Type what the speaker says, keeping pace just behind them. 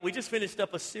We just finished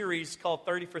up a series called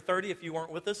 30 for 30, if you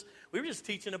weren't with us. We were just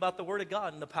teaching about the Word of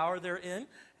God and the power therein.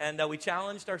 And we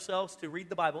challenged ourselves to read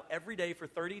the Bible every day for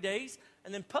 30 days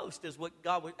and then post as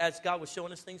God was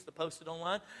showing us things to post it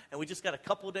online. And we just got a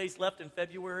couple of days left in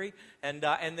February. And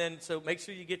then so make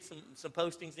sure you get some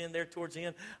postings in there towards the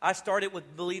end. I started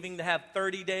with believing to have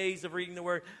 30 days of reading the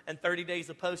Word and 30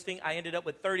 days of posting. I ended up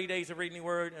with 30 days of reading the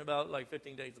Word and about like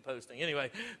 15 days of posting.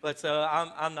 Anyway, but so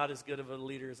I'm not as good of a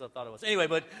leader as I thought I was. Anyway,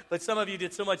 but some of you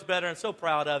did so much better. I'm so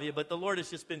proud of you. But the Lord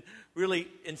has just been really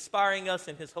inspiring us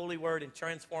in His holy word and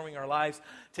transforming our lives.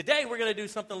 Today, we're going to do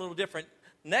something a little different.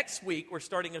 Next week, we're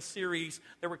starting a series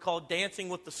that we're called Dancing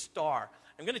with the Star.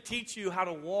 I'm going to teach you how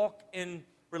to walk in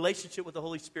relationship with the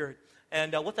Holy Spirit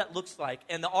and what that looks like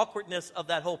and the awkwardness of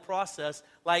that whole process,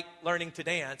 like learning to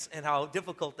dance and how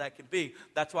difficult that can be.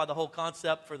 That's why the whole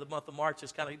concept for the month of March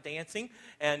is kind of dancing.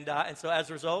 And so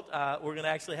as a result, we're going to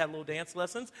actually have little dance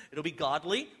lessons. It'll be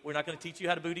godly. We're not going to teach you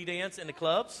how to booty dance in the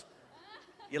clubs.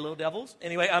 You little devils.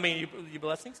 Anyway, I mean, you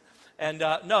blessings. And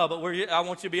no, but I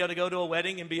want you to be able to go to a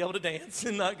wedding and be able to dance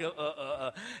and not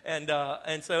go,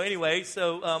 And so anyway,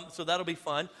 so that'll be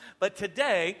fun. But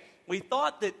today, we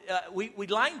thought that we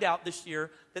lined out this year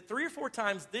that 3 or 4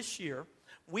 times this year,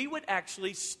 we would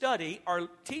actually study or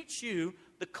teach you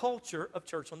the culture of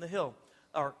Church on the Hill,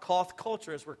 or COTH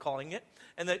culture as we're calling it,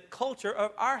 and the culture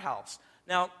of our house.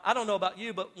 Now, I don't know about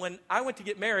you, but when I went to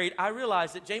get married, I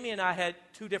realized that Jamie and I had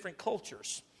 2 different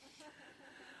cultures.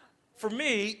 For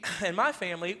me and my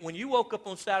family, when you woke up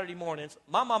on Saturday mornings,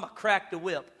 my mama cracked the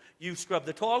whip. You scrub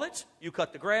the toilets, you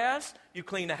cut the grass, you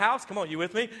clean the house. Come on, you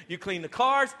with me? You clean the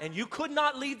cars, and you could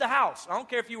not leave the house. I don't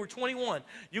care if you were 21.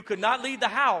 You could not leave the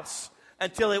house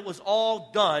until it was all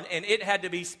done, and it had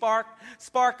to be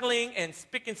sparkling and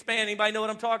spick and span. Anybody know what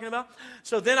I'm talking about?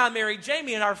 So then I married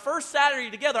Jamie, and our first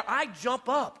Saturday together, I jump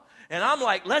up, and I'm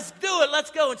like, let's do it, let's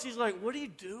go. And she's like, what are you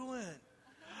doing?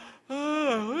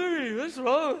 Oh, what's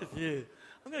wrong with you?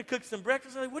 I'm going to cook some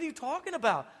breakfast. I'm like, what are you talking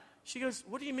about? She goes,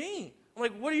 what do you mean? I'm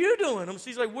like, what are you doing? And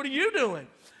she's like, what are you doing?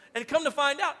 And come to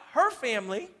find out, her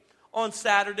family on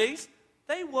Saturdays,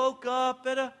 they woke up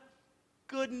at a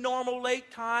good, normal, late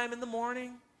time in the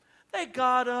morning. They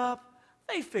got up.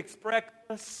 They fixed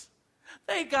breakfast.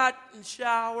 They got in the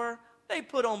shower. They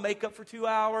put on makeup for 2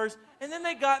 hours. And then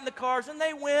they got in the cars and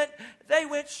they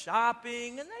went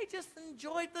shopping and they just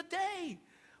enjoyed the day.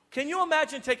 Can you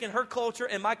imagine taking her culture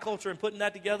and my culture and putting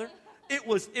that together? It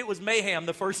was mayhem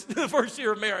the first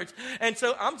year of marriage. And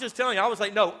so I'm just telling you, I was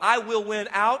like, no, I will win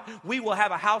out. We will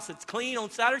have a house that's clean on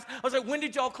Saturdays. I was like, when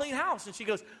did y'all clean house? And she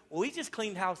goes, well, we just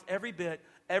cleaned house every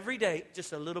day,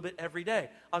 just a little bit every day.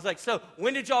 I was like, so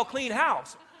when did y'all clean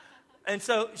house? And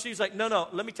so she's like, no,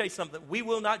 let me tell you something. We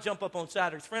will not jump up on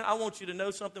Saturdays. Friend, I want you to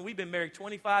know something. We've been married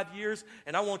 25 years,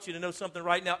 and I want you to know something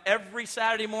right now. Every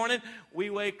Saturday morning, we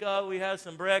wake up, we have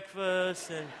some breakfast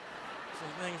and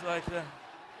some things like that.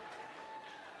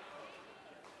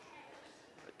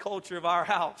 The culture of our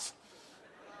house.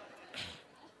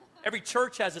 Every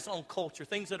church has its own culture,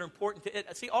 things that are important to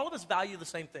it. See, all of us value the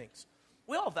same things.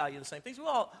 We all value the same things.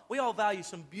 We all value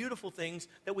some beautiful things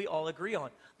that we all agree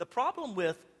on. The problem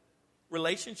with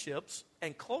relationships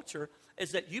and culture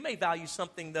is that you may value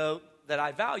something, though, that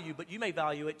I value, but you may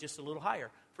value it just a little higher.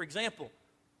 For example,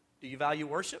 do you value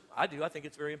worship? I do. I think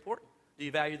it's very important. Do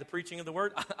you value the preaching of the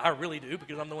word? I really do,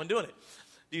 because I'm the one doing it.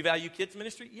 Do you value kids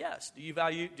ministry? Yes. Do you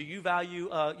value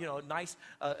a nice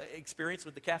experience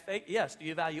with the cafe? Yes. Do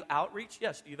you value outreach?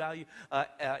 Yes. Do you value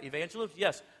evangelism?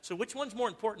 Yes. So which one's more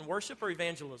important, worship or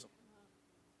evangelism?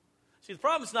 See, the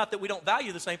problem is not that we don't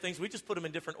value the same things. We just put them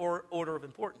in different order of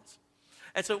importance.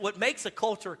 And so what makes a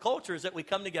culture is that we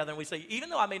come together and we say, even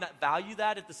though I may not value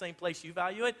that at the same place you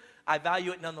value it, I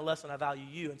value it nonetheless and I value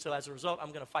you. And so as a result, I'm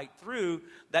going to fight through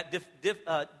that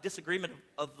disagreement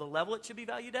of the level it should be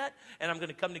valued at, and I'm going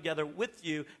to come together with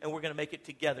you and we're going to make it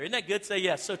together. Isn't that good? Say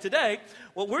yes. So today,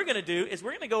 what we're going to do is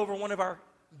we're going to go over one of our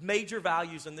major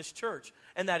values in this church,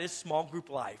 and that is small group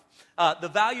life. The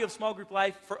value of small group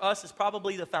life for us is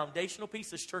probably the foundational piece.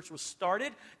 This church was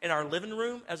started in our living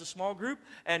room as a small group,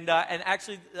 and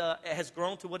actually has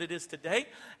grown to what it is today.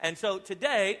 And so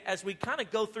today, as we kind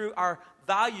of go through our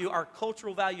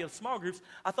cultural value of small groups,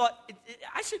 I thought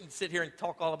I shouldn't sit here and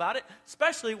talk all about it,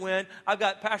 especially when I've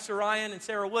got Pastor Ryan and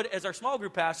Sarah Wood as our small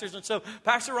group pastors. And so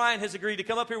Pastor Ryan has agreed to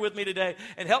come up here with me today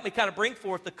and help me kind of bring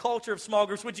forth the culture of small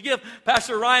groups. Would you give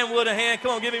Pastor Ryan Wood a hand?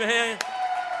 Come on, give him a hand.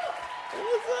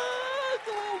 What's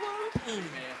up? Come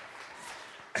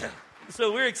on,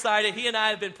 So we're excited. He and I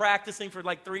have been practicing for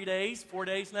like 4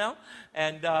 days now.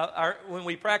 And when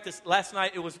we practiced last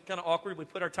night, it was kind of awkward. We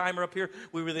put our timer up here.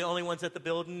 We were the only ones at the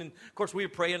building. And, of course, we were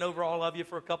praying over all of you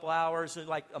for a couple hours, and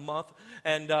like a month,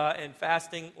 and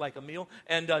fasting like a meal,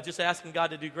 and just asking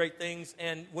God to do great things.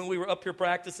 And when we were up here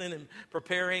practicing and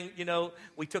preparing,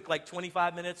 we took like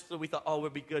 25 minutes. So we thought, oh,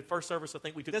 we'd be good. First service, I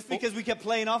think we took. That's because we kept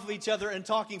playing off of each other and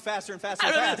talking faster and faster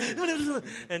and faster.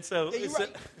 And so,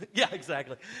 yeah,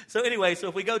 exactly. So anyway, so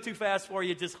if we go too fast for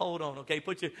you, just hold on, okay?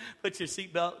 Put your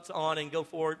seatbelts on and go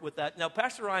forward with that. Now,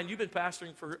 Pastor Ryan, you've been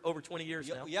pastoring for over 20 years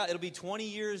now. Yeah, it'll be 20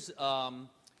 years.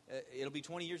 It'll be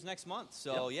 20 years next month.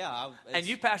 So yeah. And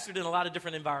you pastored in a lot of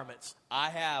different environments. I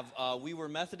have. We were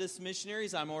Methodist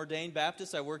missionaries. I'm ordained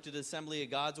Baptist. I worked at Assembly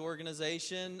of God's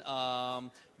organization.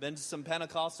 Been to some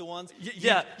Pentecostal ones.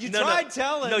 You tried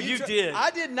telling. No, you did.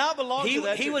 I did not belong to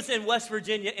that church. He was in West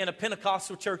Virginia in a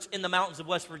Pentecostal church in the mountains of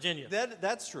West Virginia.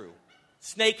 That's true.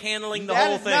 Snake handling the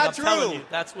whole thing. I'm telling you,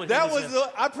 that's what that he was.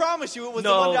 I promise you, it was the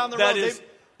one down the road. That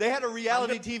They had a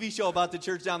reality TV show about the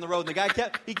church down the road. And the guy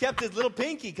kept his little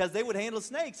pinky because they would handle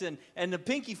snakes, and the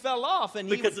pinky fell off. And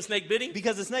because the snake bit him?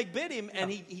 Because the snake bit him,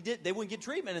 and they wouldn't get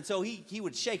treatment. And so he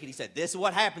would shake it. He said, "This is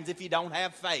what happens if you don't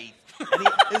have faith." And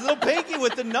his little pinky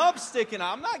with the nub sticking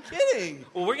out. I'm not kidding.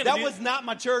 Well, that was not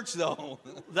my church, though.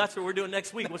 That's what we're doing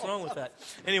next week. What's wrong with that?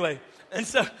 Anyway, and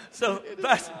so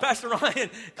Pastor Ryan,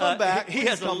 come back. He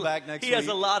has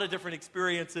a lot of different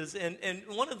experiences, and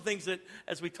one of the things that,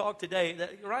 as we talk today,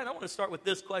 Ryan, I want to start with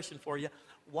this question for you.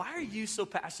 Why are you so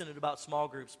passionate about small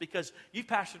groups? Because you've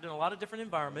pastored in a lot of different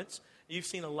environments. You've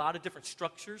seen a lot of different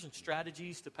structures and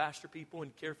strategies to pastor people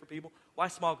and care for people. Why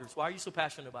small groups? Why are you so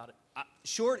passionate about it?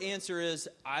 Short answer is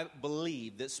I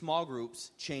believe that small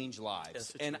groups change lives.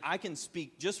 Yes, and I can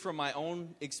speak just from my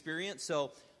own experience.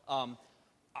 So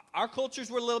our cultures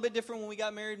were a little bit different when we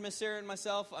got married, Miss Sarah and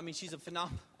myself. I mean, she's a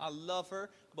phenomenal. I love her.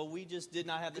 But we just did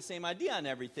not have the same idea on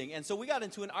everything. And so we got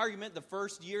into an argument the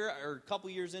first year or a couple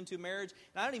years into marriage.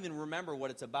 And I don't even remember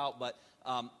what it's about, but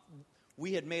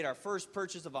we had made our first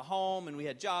purchase of a home, and we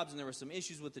had jobs, and there were some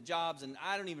issues with the jobs. And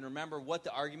I don't even remember what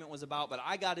the argument was about, but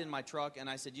I got in my truck, and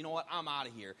I said, you know what, I'm out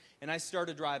of here. And I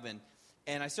started driving.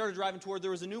 And I started driving toward,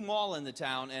 there was a new mall in the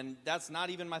town, and that's not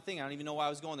even my thing. I don't even know why I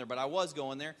was going there, but I was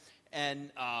going there.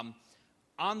 And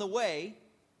on the way,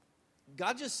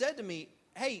 God just said to me,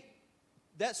 hey,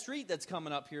 that street that's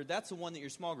coming up here, that's the one that your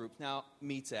small group now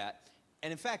meets at.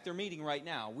 And in fact, they're meeting right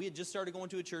now. We had just started going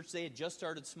to a church. They had just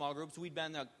started small groups. We'd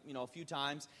been there, a few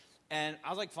times. And I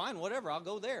was like, fine, whatever, I'll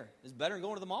go there. It's better than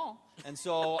going to the mall. And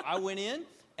so I went in.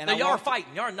 And now, y'all are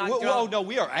fighting. Y'all are not drunk. Oh, no,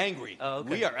 we are angry. Oh, okay.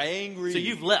 We are angry. So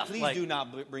you've left. Please do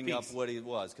not bring up what it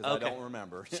was, because I don't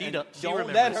remember. She don't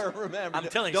remembers. Let her remember. I'm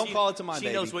telling you. Don't call it to my baby.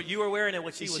 baby. She knows what you were wearing and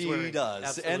what she was wearing. She does.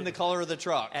 Absolutely. And the color of the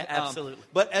truck. Absolutely.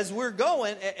 But as we're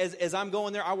going, as I'm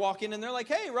going there, I walk in, and they're like,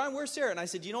 hey, Ryan, where's Sarah? And I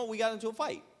said, you know what, we got into a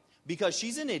fight. Because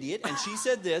she's an idiot, and she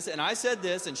said this, and I said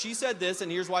this, and she said this,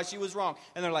 and here's why she was wrong.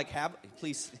 And they're like,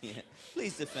 please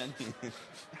defend me.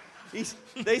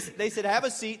 They said, have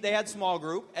a seat. They had small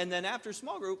group. And then after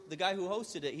small group, the guy who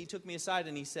hosted it, he took me aside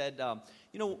and he said,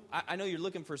 I know you're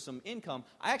looking for some income.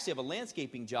 I actually have a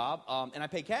landscaping job, and I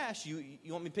pay cash. You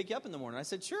want me to pick you up in the morning? I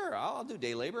said, sure, I'll do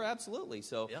day labor, absolutely.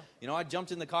 So, I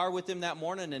jumped in the car with him that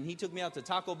morning, and he took me out to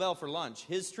Taco Bell for lunch,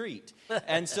 his treat.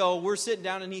 And so we're sitting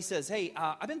down, and he says, hey,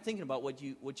 I've been thinking about what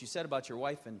you said about your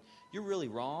wife, and you're really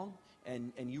wrong,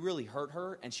 and you really hurt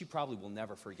her, and she probably will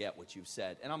never forget what you've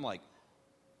said. And I'm like,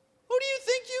 who do you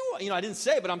think you are? I didn't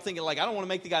say it, but I'm thinking, I don't want to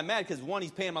make the guy mad because, one, he's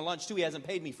paying my lunch. Two, he hasn't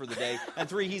paid me for the day. And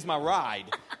three, he's my ride.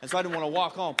 And so I didn't want to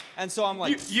walk home. And so I'm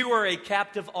like... You were a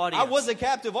captive audience. I was a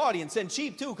captive audience, and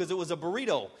cheap, too, because it was a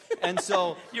burrito. And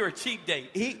so... You're a cheap date.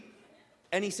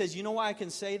 He says, you know why I can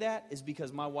say that? Is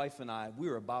because my wife and I, we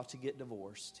were about to get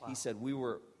divorced. Wow. He said, we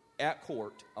were at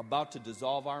court about to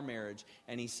dissolve our marriage,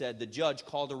 and he said the judge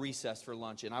called a recess for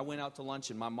lunch, and I went out to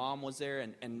lunch, and my mom was there,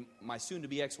 and my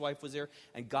soon-to-be ex-wife was there,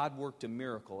 and God worked a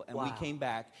miracle, and we came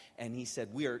back, and he said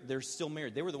they're still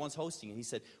married. They were the ones hosting it. He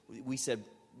said, we said,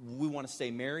 we want to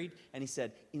stay married, and he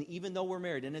said, even though we're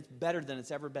married, and it's better than it's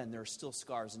ever been, there are still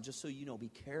scars, and just so you know, be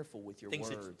careful with your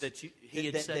Things words. That he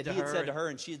had said to her,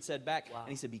 and she had said back, and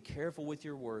he said, be careful with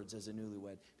your words as a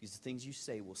newlywed, because the things you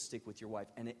say will stick with your wife,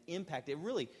 and it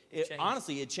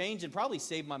honestly, it changed and probably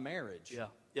saved my marriage.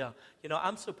 Yeah.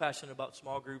 I'm so passionate about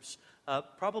small groups,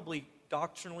 probably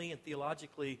doctrinally and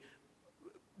theologically.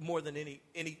 more than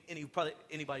probably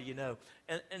anybody you know.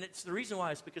 And it's the reason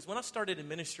why is because when I started in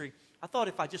ministry, I thought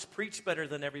if I just preached better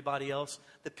than everybody else,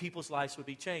 that people's lives would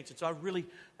be changed. And so I really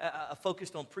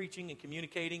focused on preaching and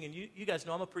communicating. And you guys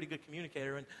know I'm a pretty good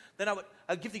communicator. And then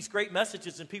I'd give these great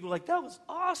messages, and people were like, that was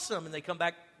awesome. And they come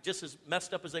back just as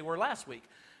messed up as they were last week.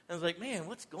 And I was like, man,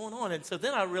 what's going on? And so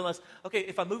then I realized, okay,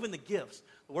 if I move in the gifts,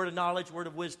 the word of knowledge, word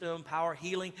of wisdom, power,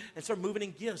 healing, and start moving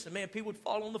in gifts, and man, people would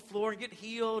fall on the floor and get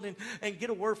healed and get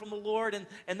a word from the Lord,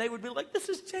 and they would be like, this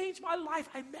has changed my life.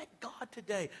 I met God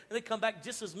today. And they come back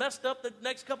just as messed up the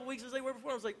next couple weeks as they were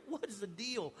before. I was like, what is the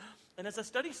deal? And as I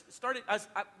started,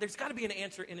 there's got to be an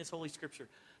answer in His Holy Scripture.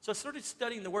 So I started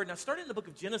studying the Word, and I started in the book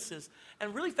of Genesis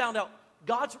and really found out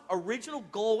God's original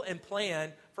goal and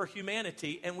plan for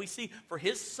humanity. And we see for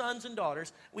His sons and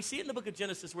daughters, we see it in the book of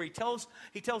Genesis where He tells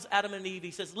Adam and Eve, He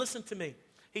says, listen to me.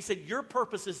 He said, your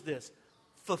purpose is this: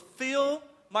 fulfill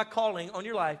my calling on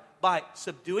your life by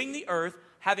subduing the earth,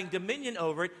 having dominion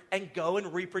over it, and go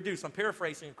and reproduce. I'm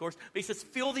paraphrasing, of course, but He says,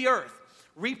 fill the earth.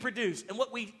 Reproduce. And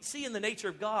what we see in the nature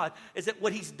of God is that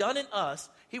what He's done in us,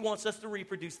 He wants us to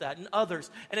reproduce that in others.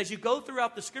 And as you go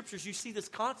throughout the Scriptures, you see this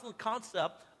constant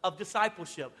concept of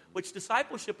discipleship, which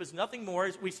discipleship is nothing more,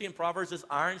 as we see in Proverbs, as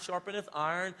iron sharpeneth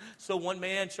iron, so one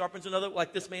man sharpens another,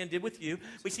 like this man did with you.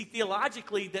 We see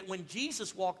theologically that when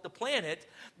Jesus walked the planet,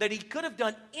 that He could have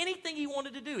done anything He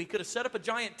wanted to do. He could have set up a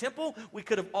giant temple. We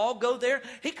could have all go there.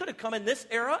 He could have come in this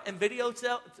era and video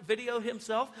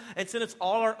Himself and sent us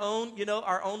all our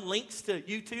own links to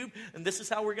YouTube, and this is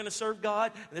how we're going to serve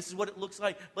God, and this is what it looks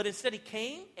like. But instead He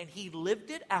came and He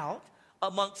lived it out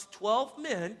amongst 12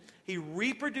 men. He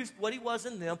reproduced what He was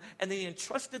in them, and then He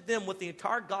entrusted them with the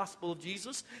entire gospel of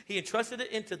Jesus. He entrusted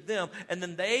it into them, and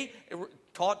then they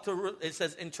taught to, it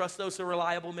says, entrust those to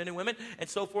reliable men and women, and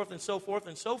so forth and so forth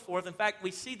and so forth. In fact, we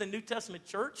see the New Testament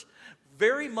church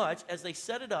very much as they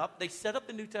set it up. They set up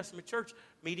the New Testament church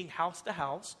meeting house to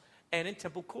house and in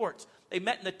temple courts. They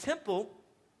met in the temple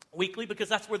weekly because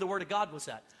that's where the Word of God was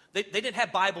at. They didn't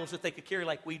have Bibles that they could carry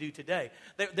like we do today.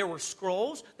 There were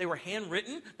scrolls. They were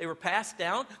handwritten. They were passed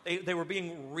down. They were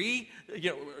being rewritten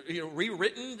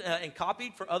and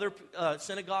copied for other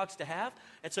synagogues to have.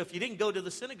 And so if you didn't go to the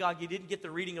synagogue, you didn't get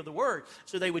the reading of the Word.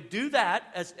 So they would do that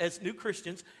as new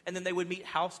Christians, and then they would meet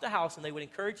house to house, and they would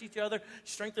encourage each other,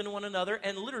 strengthen one another,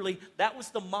 and literally that was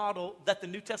the model that the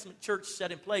New Testament church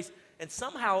set in place. And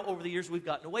somehow, over the years, we've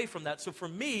gotten away from that. So for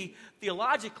me,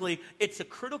 theologically, it's a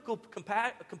critical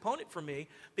component for me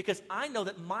because I know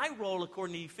that my role,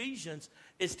 according to Ephesians,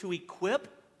 is to equip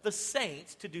the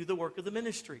saints to do the work of the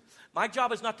ministry. My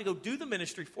job is not to go do the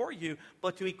ministry for you,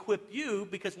 but to equip you,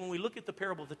 because when we look at the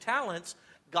parable of the talents,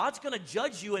 God's going to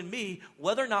judge you and me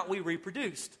whether or not we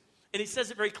reproduced. And He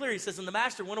says it very clear. He says, and the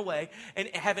master went away, and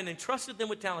having entrusted them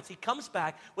with talents, he comes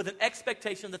back with an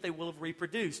expectation that they will have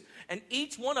reproduced. And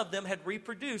each one of them had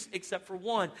reproduced except for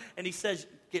one. And He says,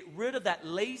 get rid of that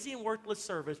lazy and worthless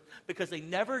service, because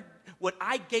what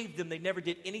I gave them, they never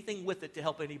did anything with it to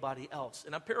help anybody else.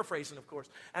 And I'm paraphrasing, of course.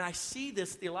 And I see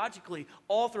this theologically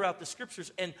all throughout the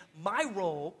Scriptures. And my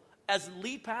role as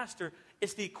lead pastor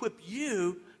is to equip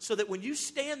you so that when you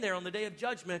stand there on the day of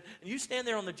judgment and you stand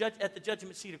there at the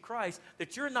judgment seat of Christ,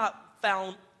 that you're not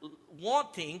found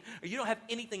wanting, or you don't have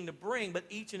anything to bring, but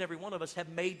each and every one of us have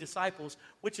made disciples,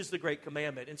 which is the great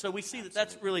commandment. And so we see that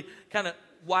that's really kind of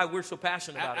why we're so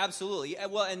passionate about it. Absolutely.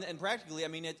 Well, and practically, I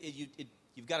mean,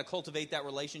 you've got to cultivate that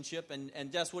relationship,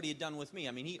 and that's what He had done with me.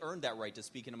 I mean, He earned that right to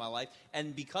speak into my life,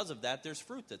 and because of that, there's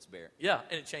fruit that's bare. Yeah,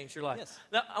 and it changed your life. Yes.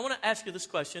 Now, I want to ask you this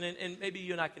question, and maybe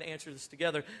you and I can answer this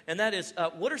together, and that is,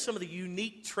 what are some of the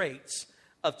unique traits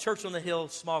of Church on the Hill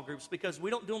small groups? Because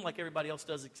we don't do them like everybody else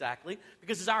does exactly,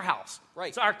 because it's our house. Right.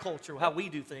 It's our culture, how we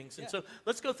do things. And so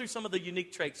let's go through some of the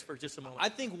unique traits for just a moment. I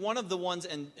think one of the ones,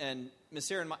 and Miss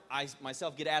Sarah and I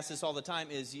myself get asked this all the time,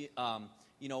 is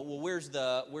well, where's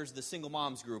the single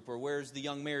moms group, or where's the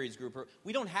young marrieds group? Or,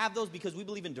 we don't have those because we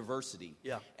believe in diversity.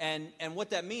 Yeah. And what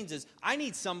that means is I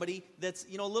need somebody that's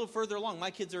a little further along.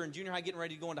 My kids are in junior high, getting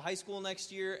ready to go into high school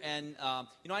next year, and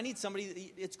I need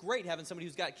somebody. It's great having somebody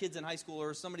who's got kids in high school,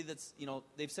 or somebody that's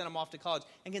they've sent them off to college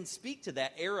and can speak to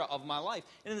that era of my life.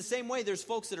 And in the same way, there's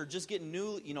folks that are just getting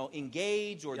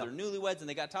engaged, or they're newlyweds and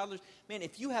they got toddlers. Man,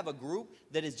 if you have a group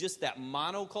that is just that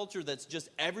monoculture, that's just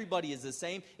everybody is the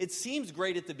same, it seems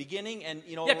great at the beginning, and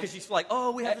because you're like,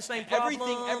 we have the same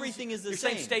problems. Everything is the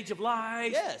same stage of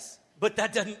life. Yes, but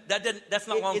that's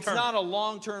not long term. It's not a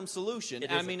long term solution.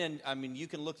 I mean, you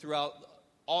can look throughout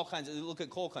all kinds of, look at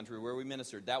coal country where we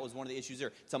ministered. That was one of the issues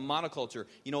there. It's a monoculture.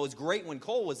 You know, it was great when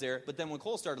coal was there, but then when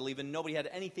coal started leaving, nobody had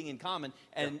anything in common,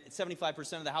 and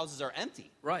 75% of the houses are empty.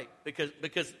 Right,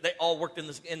 because they all worked in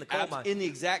the coal mine. In the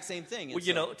exact same thing. Well,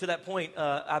 you know, to that point,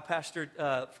 I pastored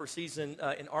for a season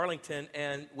in Arlington,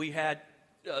 and we had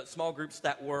small groups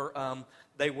that were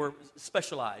they were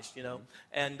specialized, you know.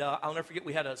 And I'll never forget,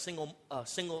 we had a single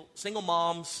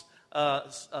moms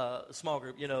small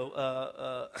group, you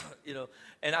know,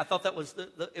 and I thought that was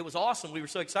it was awesome. We were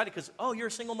so excited because, oh, you're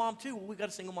a single mom too. Well, we got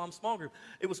a single mom small group.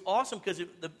 It was awesome because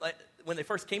when they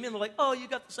first came in, they're like, oh, you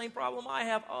got the same problem I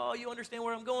have. Oh, you understand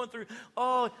what I'm going through.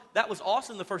 Oh, that was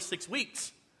awesome the first 6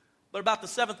 weeks. But about the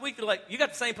 7th week, they're like, you got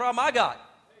the same problem I got.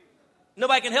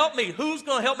 Nobody can help me. Who's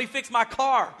going to help me fix my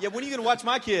car? Yeah, when are you going to watch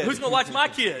my kid? Who's going to watch my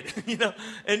kid? You know,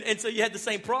 and so you had the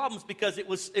same problems because it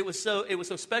was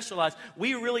so specialized.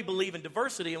 We really believe in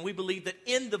diversity, and we believe that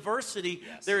in diversity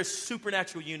there is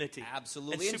supernatural unity.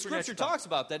 Absolutely, and Scripture talks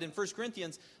about that in 1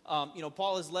 Corinthians.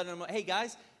 Paul is letting them know, hey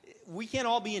guys, we can't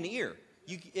all be an ear.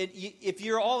 If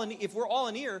we're all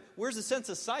an ear, where's the sense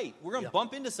of sight? We're going to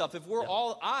bump into stuff. If we're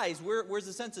all eyes, where's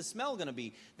the sense of smell going to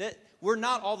be? That we're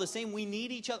not all the same. We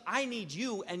need each other. I need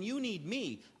you, and you need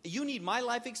me. You need my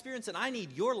life experience, and I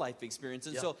need your life experience.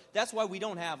 And so that's why we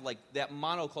don't have like that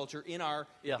monoculture in our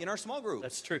small group.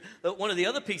 That's true. One of the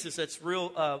other pieces that's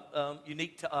real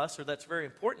unique to us, or that's very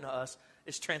important to us,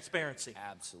 is transparency.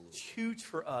 Absolutely. It's huge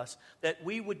for us that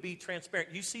we would be transparent.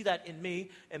 You see that in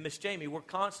me and Miss Jamie. We're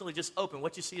constantly just open.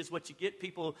 What you see is what you get.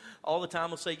 People all the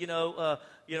time will say, you know,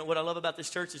 what I love about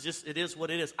this church is just, it is what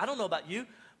it is. I don't know about you,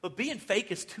 but being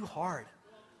fake is too hard.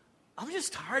 I'm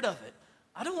just tired of it.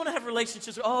 I don't want to have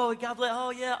relationships where, oh, God bless,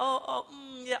 oh, yeah,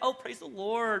 oh, praise the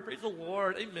Lord,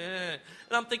 amen.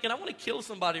 And I'm thinking, I want to kill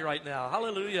somebody right now.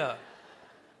 Hallelujah.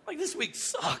 Like, this week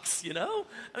sucks, you know?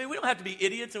 I mean, we don't have to be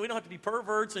idiots and we don't have to be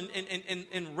perverts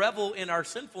and revel in our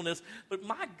sinfulness. But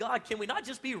my God, can we not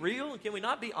just be real and can we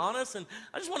not be honest? And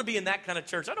I just want to be in that kind of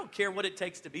church. I don't care what it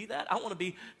takes to be that. I want to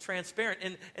be transparent.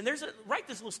 And write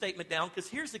this little statement down, because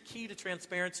here's the key to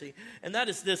transparency. And that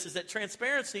is this, is that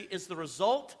transparency is the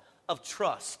result of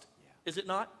trust. Is it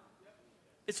not?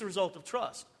 It's the result of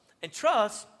trust. And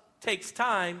trust takes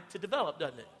time to develop,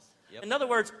 doesn't it? Yep. In other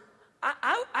words,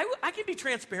 I can be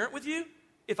transparent with you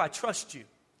if I trust you.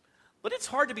 But it's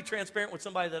hard to be transparent with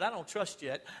somebody that I don't trust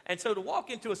yet. And so to walk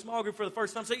into a small group for the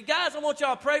first time and say, guys, I want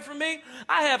y'all to pray for me.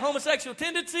 I have homosexual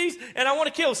tendencies, and I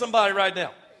want to kill somebody right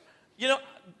now. You know,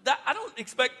 I don't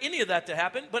expect any of that to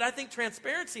happen, but I think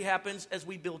transparency happens as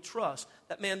we build trust.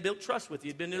 That man built trust with you.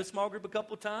 He'd been in a small group a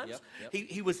couple of times. Yep.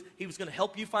 He was going to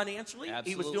help you financially.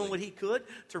 Absolutely. He was doing what he could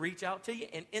to reach out to you.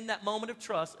 And in that moment of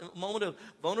trust, a moment of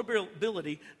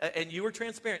vulnerability, and you were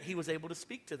transparent, he was able to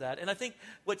speak to that. And I think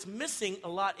what's missing a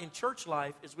lot in church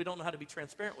life is we don't know how to be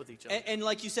transparent with each other. And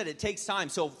like you said, it takes time.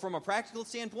 So from a practical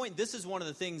standpoint, this is one of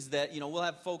the things that, we'll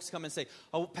have folks come and say,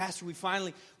 oh, Pastor, we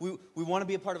want to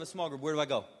be a part of a small group. Where do I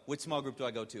go? Which small group do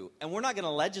I go to? And we're not going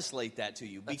to legislate that to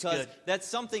you, because that's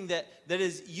something that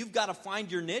is, you've got to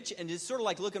find your niche. And it's sort of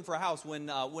like looking for a house. When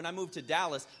I moved to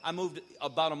Dallas, I moved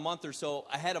about a month or so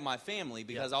ahead of my family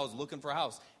because I was looking for a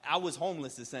house. I was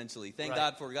homeless, essentially. Thank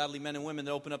God for godly men and women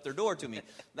that open up their door to me.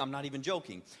 I'm not even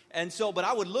joking. And so, but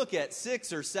I would look at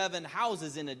 6 or 7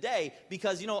 houses in a day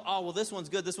because, this one's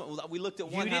good. This one, we looked at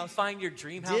one house. You didn't find your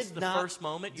dream house first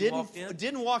moment you walked in?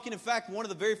 Didn't walk in. In fact, one of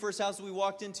the very first houses we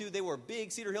walked into, they were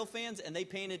big Cedar Hill fans, and they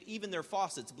painted even their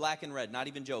faucets black and red, not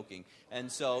even joking.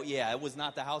 And so, it was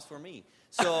not the house for me.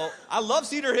 So I love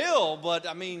Cedar Hill, but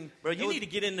I mean, bro, you need to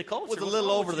get in the culture. Was a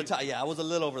little over the top. Yeah, I was a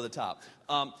little over the top.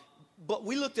 But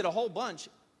we looked at a whole bunch,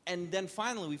 and then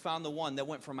finally we found the one that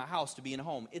went from a house to being a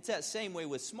home. It's that same way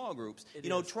with small groups.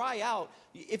 Try out.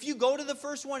 If you go to the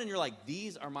first one and you're like,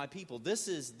 these are my people. This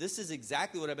is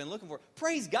exactly what I've been looking for.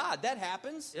 Praise God. That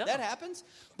happens. Yeah. That happens.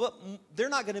 But they're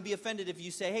not going to be offended if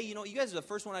you say, hey, you guys are the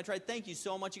first one I tried. Thank you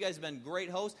so much. You guys have been great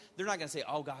hosts. They're not going to say,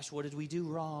 oh, gosh, what did we do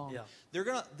wrong?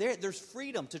 Yeah. There's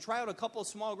freedom to try out a couple of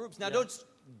small groups. Now, don't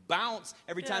bounce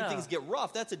every time things get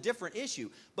rough. That's a different issue.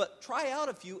 But try out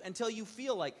a few until you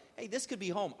feel like, hey, this could be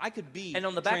home. I could be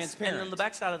transparent. And on the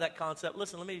backside of that concept,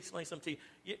 listen, let me explain something to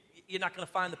you. You're not going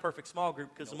to find the perfect small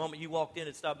group because the moment you walked in,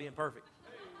 it stopped being perfect.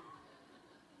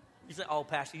 You say, oh,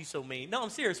 Pastor, you're so mean. No, I'm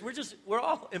serious. We're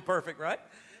all imperfect, right?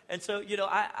 And so,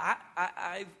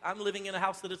 I'm living in a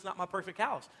house that is not my perfect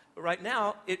house. But right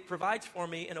now, it provides for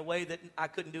me in a way that I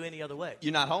couldn't do any other way.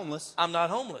 You're not homeless. I'm not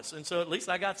homeless. And so at least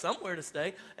I got somewhere to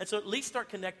stay. And so at least start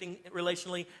connecting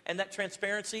relationally. And that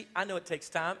transparency, I know it takes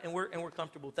time, and we're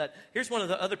comfortable with that. Here's one of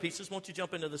the other pieces. Won't you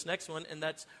jump into this next one? And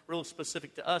that's real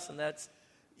specific to us, and that's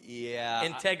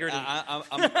integrity.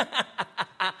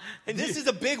 This is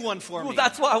a big one for me. Well,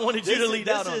 that's why I wanted you to lead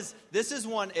out on. This is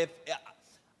one, if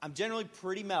I'm generally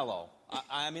pretty mellow.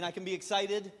 I mean, I can be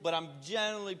excited, but I'm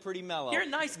generally pretty mellow. You're a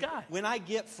nice guy. When I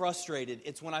get frustrated,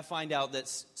 it's when I find out that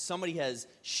somebody has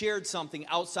shared something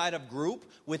outside of group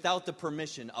without the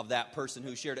permission of that person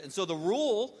who shared it. And so the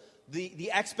rule,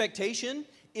 the expectation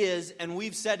is, and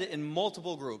we've said it in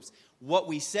multiple groups, what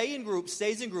we say in group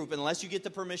stays in group unless you get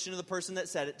the permission of the person that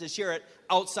said it to share it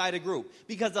outside a group.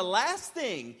 Because the last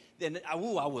thing,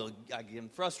 I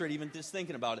get frustrated even just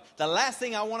thinking about it. The last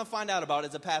thing I want to find out about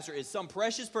as a pastor is some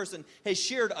precious person has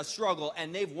shared a struggle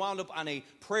and they've wound up on a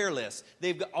prayer list.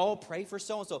 They've got, pray for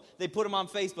so-and-so. They put them on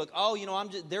Facebook.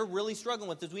 They're really struggling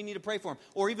with this. We need to pray for them.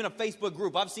 Or even a Facebook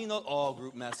group. I've seen those,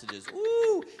 group messages.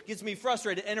 Gets me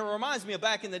frustrated. And it reminds me of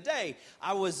back in the day.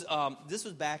 This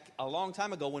was back a long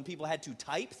time ago when people had to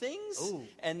type things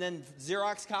and then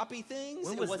Xerox copy things.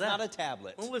 When was that? Not a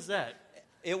tablet. When was that?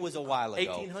 It was a while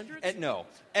ago. 1800s? No.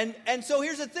 And so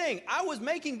here's the thing. I was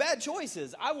making bad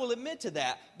choices. I will admit to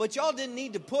that. But y'all didn't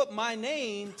need to put my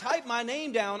name, type my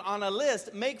name down on a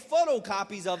list, make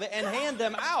photocopies of it, and hand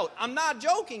them out. I'm not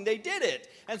joking. They did it.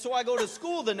 And so I go to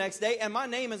school the next day, and my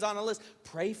name is on a list.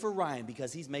 Pray for Ryan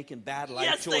because he's making bad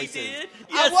life choices. They did.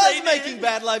 I was making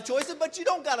bad life choices, but you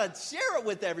don't got to share it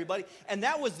with everybody. And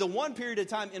that was the one period of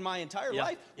time in my entire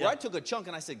life where I took a chunk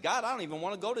and I said, God, I don't even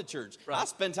want to go to church. Right. I'll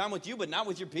spend time with you, but not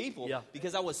with your people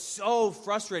because I was so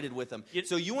frustrated with them.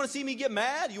 So you want to see me get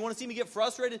mad? You want to see me get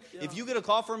frustrated? Yeah. If you get a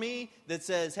call from me that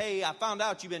says, hey, I found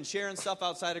out you've been sharing stuff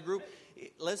outside a group,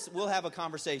 we'll have a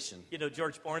conversation.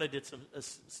 George Barna did some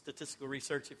statistical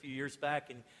research a few years back,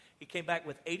 and he came back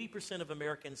with 80% of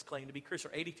Americans claim to be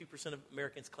Christian, or 82% of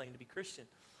Americans claim to be Christian.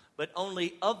 But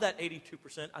only of that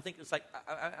 82%, I think it's like,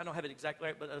 I don't have it exactly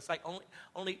right, but it's like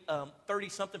only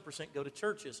 30-something% go to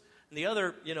churches. And the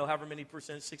other, however many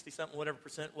percent, 60-something, whatever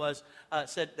percent was,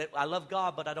 said that I love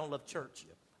God, but I don't love church.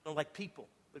 I don't like people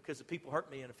because the people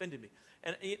hurt me and offended me.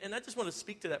 And I just want to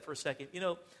speak to that for a second.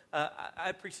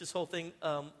 I preached this whole thing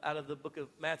out of the book of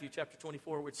Matthew, chapter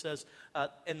 24, which says,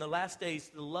 in the last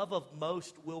days, the love of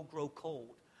most will grow cold.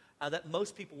 That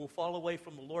most people will fall away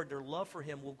from the Lord. Their love for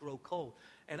him will grow cold.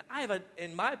 And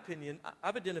in my opinion,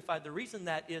 I've identified the reason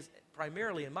that is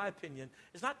primarily, in my opinion,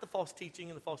 is not the false teaching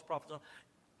and the false prophets.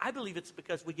 I believe it's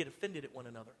because we get offended at one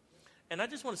another. And I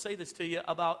just want to say this to you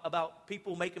about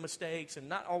people making mistakes and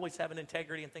not always having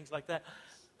integrity and things like that.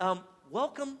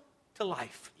 Welcome to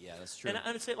life. Yeah, that's true. And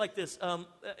I say it like this.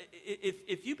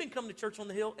 If you've been coming to Church on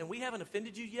the Hill and we haven't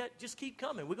offended you yet, just keep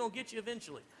coming. We're going to get you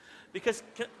eventually. Because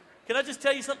can I just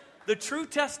tell you something? The true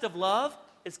test of love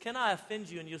is, can I offend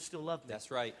you and you'll still love me?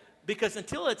 That's right. Because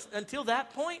until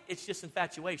that point, it's just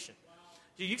infatuation.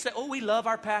 You say, we love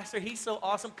our pastor. He's so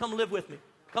awesome. Come live with me.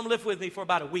 Come live with me for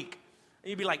about a week. And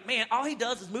you'd be like, man, all he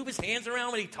does is move his hands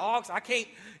around when he talks.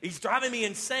 He's driving me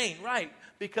insane. Right.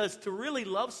 Because to really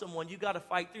love someone, you got to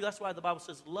fight through. That's why the Bible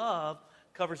says love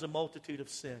covers a multitude of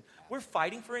sin. We're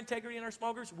fighting for integrity in our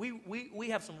small groups. We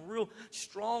have some real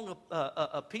strong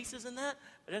pieces in that.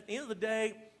 But at the end of the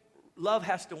day, love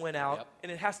has to win out,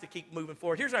 and it has to keep moving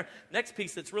forward. Here's our next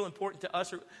piece that's real important to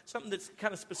us, or something that's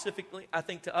kind of specifically, I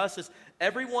think, to us, is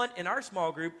everyone in our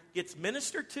small group gets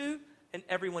ministered to, and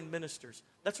everyone ministers.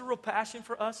 That's a real passion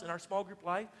for us in our small group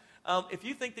life. If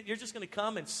you think that you're just going to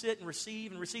come and sit and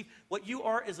receive, what you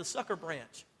are is a sucker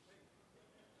branch.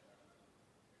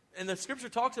 And the scripture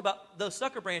talks about those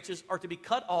sucker branches are to be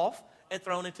cut off and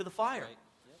thrown into the fire. Right.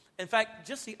 Yep. In fact,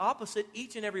 just the opposite,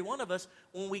 each and every one of us,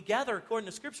 when we gather according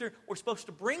to scripture, we're supposed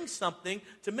to bring something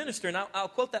to minister. And I'll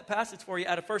quote that passage for you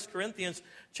out of 1 Corinthians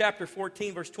chapter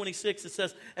 14, verse 26. It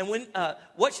says, and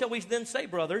what shall we then say,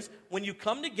 brothers? When you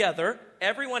come together,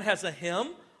 everyone has a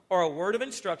hymn or a word of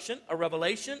instruction, a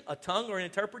revelation, a tongue, or an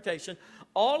interpretation.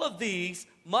 All of these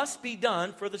must be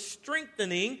done for the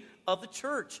strengthening of the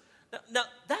church. Now,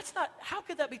 that's not, how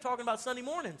could that be talking about Sunday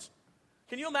mornings?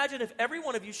 Can you imagine if every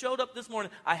one of you showed up this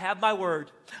morning? I have my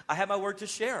word. I have my word to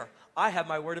share. I have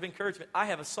my word of encouragement. I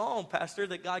have a song, Pastor,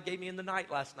 that God gave me in the night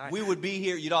last night. We would be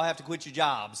here. You'd all have to quit your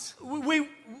jobs. We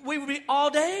would be all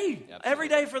day, every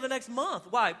day for the next month.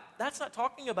 Why? That's not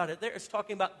talking about it there. It's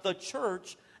talking about the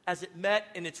church as it met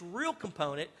in its real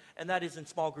component, and that is in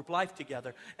small group life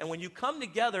together. And when you come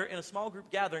together in a small group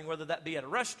gathering, whether that be at a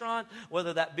restaurant,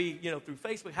 whether that be through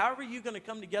Facebook, however you're going to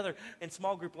come together in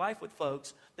small group life with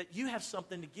folks, that you have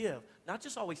something to give. Not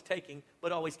just always taking,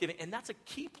 but always giving. And that's a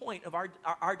key point of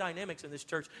our dynamics in this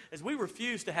church, is we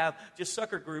refuse to have just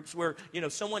sucker groups where,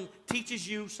 someone teaches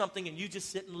you something and you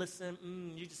just sit and listen.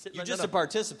 You just sit and You're just a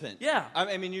participant. Yeah.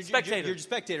 I mean, you're a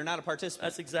spectator, not a participant.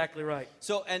 That's exactly right.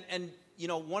 So, and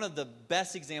one of the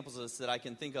best examples of this that I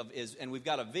can think of is, and we've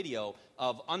got a video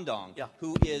of Undong, Yeah.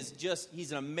 who is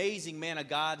he's an amazing man of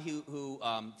God who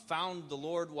found the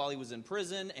Lord while he was in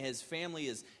prison. His family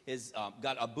is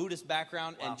got a Buddhist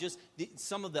background, Wow. and just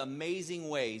some of the amazing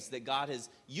ways that God has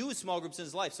used small groups in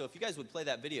his life. So if you guys would play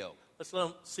that video. Let's let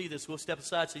them see this. We'll step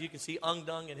aside so you can see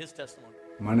Undong and his testimony.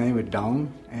 My name is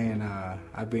Dong, and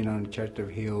I've been on Church of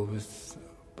Hills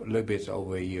a little bit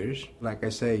over years. Like I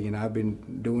say, I've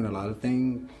been doing a lot of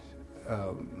things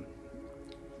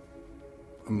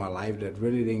in my life that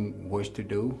really didn't wish to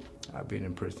do. I've been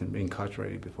in prison, been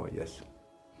incarcerated before, yes.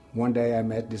 One day I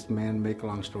met this man, make a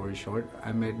long story short,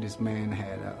 I met this man,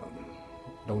 had,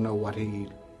 don't know what he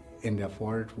in there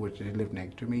for, which he lived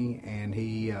next to me, and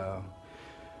he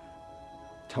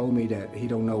told me that he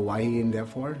don't know why he in there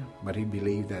for, but he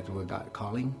believed that was God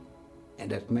calling.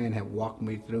 And that man had walked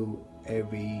me through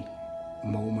every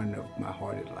moment of my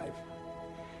hard life.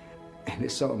 And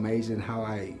it's so amazing how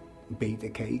I beat the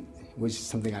case, which is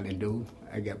something I didn't do.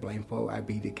 I got blamed for. I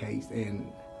beat the case,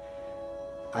 and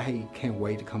I can't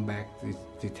wait to come back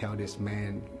to tell this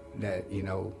man that,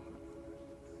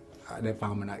 they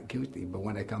found me not guilty. But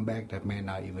when I come back, that man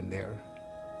not even there.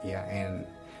 Yeah, and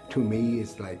to me,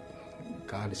 it's like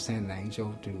God has sent an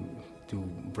angel to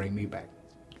bring me back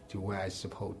to where I'm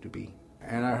supposed to be.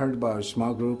 And I heard about a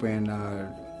small group, and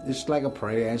it's like a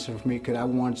prayer answer for me because I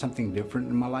want something different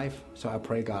in my life. So I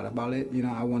pray God about it.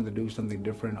 I wanted to do something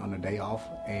different on a day off.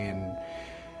 And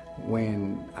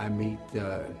when I meet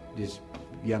this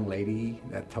young lady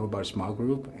that told about a small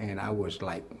group, and I was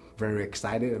like very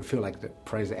excited. I feel like the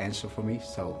prayer is the answer for me.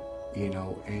 So,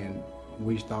 and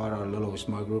we started our little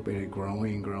small group, and it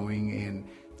growing, and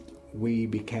we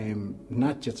became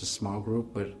not just a small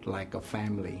group, but like a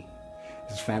family.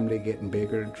 This family getting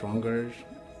bigger and stronger.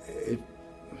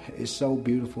 It's so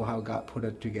beautiful how God put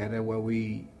it together where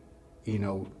we,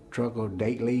 struggle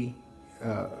daily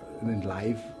in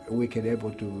life. We can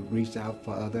able to reach out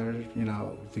for others,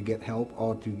 to get help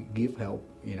or to give help,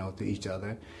 to each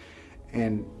other.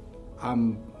 And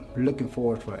I'm looking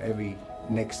forward for every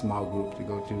next small group to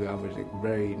go to. I was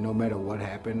no matter what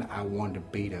happened, I want to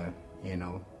be there,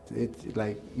 It's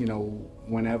like,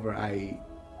 whenever I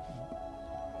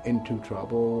into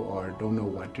trouble or don't know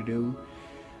what to do,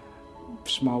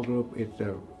 small group,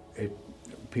 it's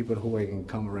people who I can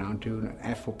come around to and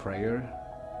ask for prayer,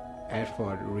 ask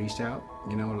for a reach out,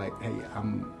 like, hey,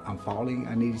 I'm falling,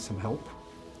 I need some help,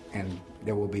 and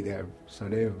they will be there. So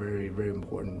they're very, very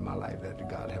important in my life, that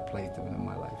God has placed them in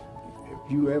my life.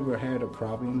 If you ever had a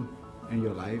problem in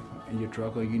your life and you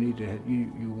struggle,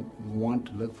 you want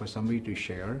to look for somebody to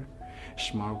share,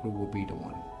 small group will be the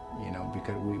one.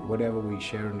 Because whatever we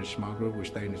share in the small group, we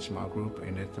stay in the small group,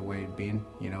 and that's the way it's been,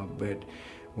 But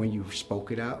when you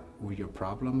spoke it out with your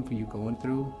problem you're going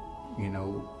through,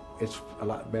 it's a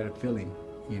lot better feeling,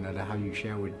 than how you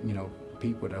share with,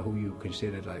 people that who you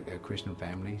consider like a Christian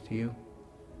family to you.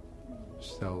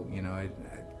 So,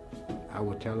 I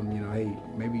would tell them, hey,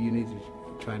 maybe you need to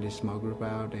try this small group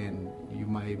out, and you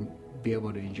might be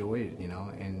able to enjoy it,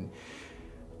 and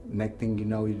next thing you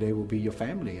know, they will be your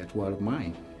family as well as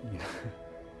mine.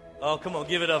 Oh, come on,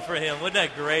 give it up for him. Wasn't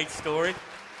that a great story?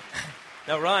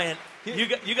 Now, Ryan, you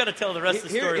got to tell the rest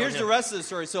of the story. Here's the rest of the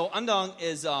story. So Undong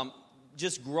is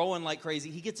just growing like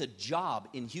crazy. He gets a job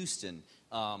in Houston.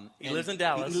 He lives in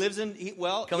Dallas. He lives in, he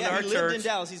lived church. in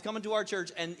Dallas. He's coming to our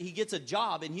church, and he gets a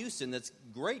job in Houston. That's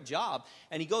a great job.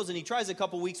 And he goes and he tries a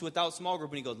couple weeks without small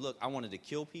group, and he goes, look, I wanted to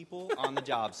kill people on the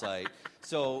job site.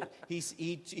 So he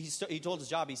told his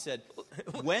job, he said,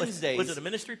 Wednesdays. Was it a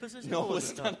ministry position? No, it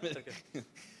was not. Okay.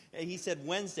 He said,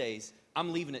 Wednesdays,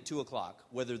 I'm leaving at 2 o'clock,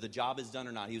 whether the job is done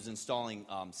or not. He was installing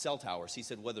cell towers. He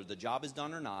said, whether the job is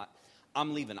done or not,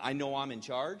 I'm leaving. I know I'm in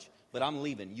charge, but I'm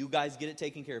leaving. You guys get it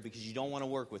taken care of because you don't want to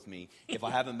work with me if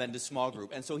I haven't been to small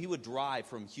group. And so he would drive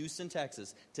from Houston,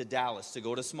 Texas to Dallas to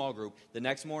go to small group. The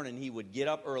next morning he would get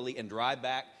up early and drive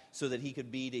back so that he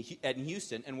could be in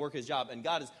Houston and work his job. And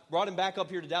God has brought him back up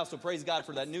here to Dallas, so praise God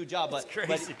for that new job. That's crazy.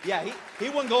 But yeah, he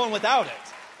wasn't going without it.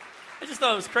 I just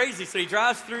thought it was crazy. So he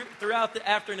drives throughout the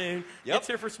afternoon, gets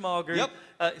here for small group,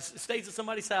 stays at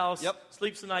somebody's house,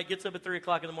 sleeps the night, gets up at 3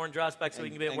 o'clock in the morning, drives back so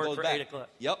he can be at work for 8 o'clock.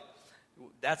 Yep.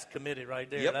 That's committed right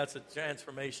there. Yep. That's a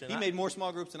transformation. He made more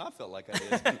small groups than I felt like I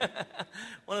did.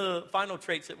 One of the final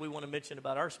traits that we want to mention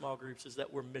about our small groups is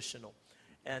that we're missional.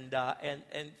 And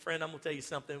friend, I'm going to tell you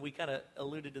something. We kind of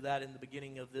alluded to that in the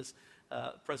beginning of this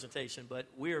presentation, but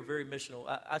we are very missional.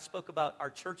 I spoke about our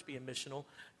church being missional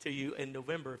to you in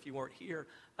November if you weren't here.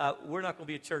 We're not going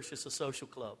to be a church, it's a social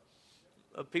club.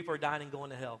 People are dying and going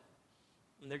to hell,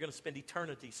 and they're going to spend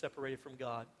eternity separated from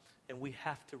God. And we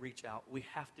have to reach out. We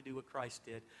have to do what Christ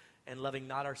did. And loving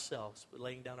not ourselves, but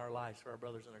laying down our lives for our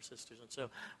brothers and our sisters. And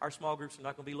so our small groups are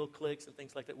not going to be little cliques and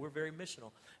things like that. We're very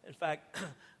missional. In fact,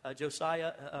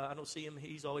 Josiah, I don't see him.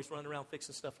 He's always running around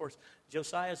fixing stuff for us.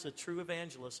 Josiah is a true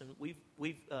evangelist, and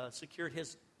we've secured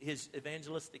his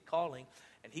evangelistic calling.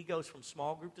 And he goes from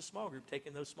small group to small group,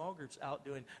 taking those small groups out,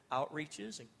 doing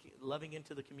outreaches and loving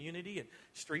into the community and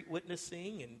street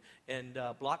witnessing and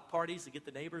block parties to get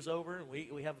the neighbors over. And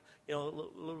we have a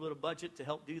little bit of budget to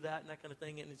help do that and that kind of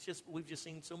thing. And we've just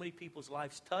seen so many people's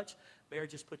lives touched,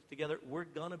 marriages put together. We're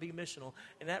going to be missional.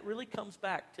 And that really comes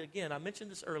back to, again, I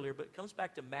mentioned this earlier, but it comes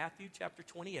back to Matthew chapter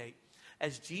 28.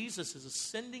 As Jesus is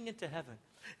ascending into heaven,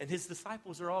 and his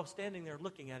disciples are all standing there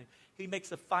looking at him, he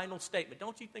makes a final statement.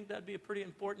 Don't you think that'd be a pretty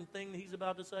important thing that he's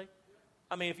about to say?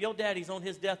 I mean, if your daddy's on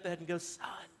his deathbed and goes, son,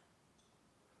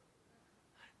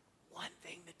 one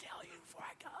thing to tell you before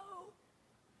I go.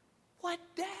 What,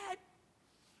 Dad?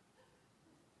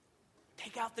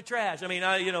 Take out the trash. I mean,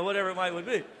 whatever it might would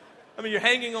be. I mean, you're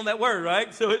hanging on that word,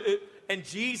 right? So, and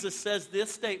Jesus says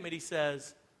this statement. He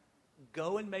says,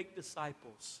 go and make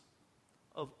disciples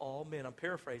of all men. I'm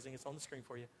paraphrasing. It's on the screen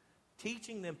for you.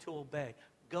 Teaching them to obey.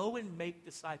 Go and make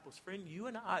disciples. Friend, you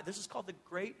and I, this is called the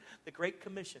Great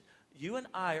Commission. You and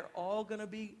I are all going to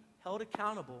be held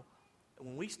accountable. And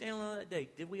when we stand on that day,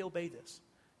 did we obey this?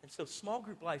 And so small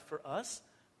group life for us,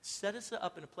 set us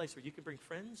up in a place where you can bring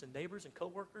friends and neighbors and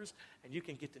coworkers, and you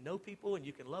can get to know people, and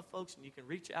you can love folks, and you can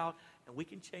reach out, and we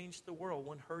can change the world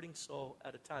one hurting soul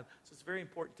at a time. So it's very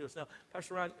important to us. Now,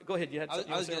 Pastor Ryan, go ahead.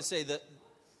 I was going to say that,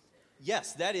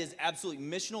 yes, that is absolutely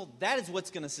missional. That is what's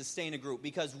going to sustain a group,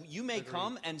 because you may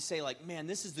come and say, like, man,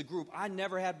 this is the group. I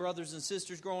never had brothers and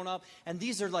sisters growing up, and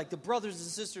these are like the brothers and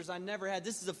sisters I never had.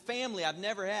 This is a family I've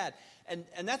never had.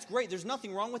 And that's great. There's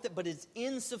nothing wrong with it, but it's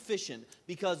insufficient,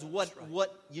 because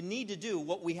what you need to do,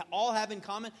 what we all have in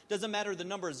common, doesn't matter the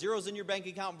number of zeros in your bank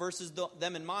account versus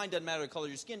them in mine, doesn't matter the color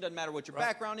of your skin, doesn't matter what your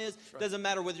background is, doesn't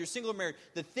matter whether you're single or married.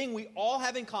 The thing we all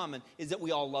have in common is that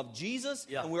we all love Jesus,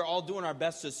 and we're all doing our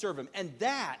best to serve him. And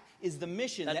that is the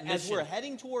mission, that as we're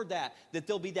heading toward that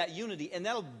there'll be that unity, and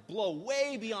that'll blow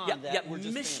way beyond that.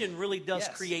 Yeah, mission really does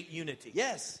create unity.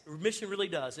 Yes. Mission really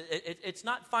does. It's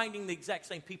not finding the exact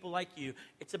same people like you.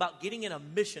 It's about getting in a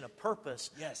mission, a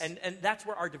purpose. Yes. And that's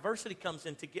where our diversity comes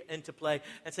into play,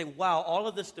 and say, wow, all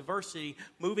of this diversity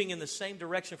moving in the same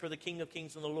direction for the King of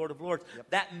Kings and the Lord of Lords.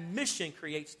 Yep. That mission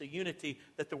creates the unity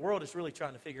that the world is really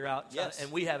trying to figure out. Yes.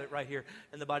 And we have it right here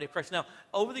in the body of Christ. Now,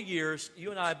 over the years, you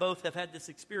and I both have had this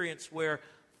experience where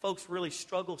folks really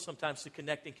struggle sometimes to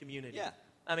connect in community. Yeah.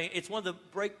 I mean, it's one of the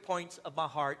break points of my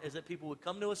heart is that people would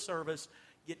come to a service,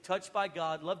 get touched by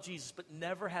God, love Jesus, but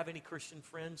never have any Christian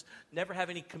friends, never have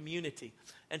any community.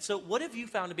 And so what have you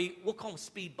found to be, we'll call them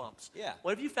speed bumps. Yeah.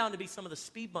 What have you found to be some of the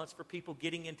speed bumps for people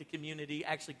getting into community,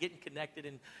 actually getting connected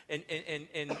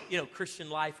in Christian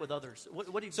life with others? What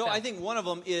have you found? I think one of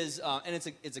them is,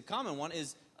 and it's a common one,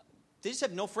 is they just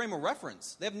have no frame of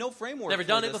reference. They have no framework. Never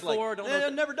done it before.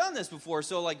 They've never done this before.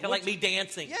 So kind of like me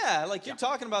dancing. Yeah, like you're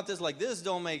talking about this like this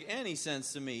don't make any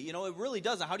sense to me. You know, it really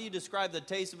doesn't. How do you describe the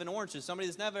taste of an orange to somebody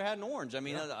that's never had an orange? I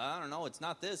mean, I don't know. It's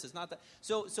not this. It's not that.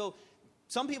 So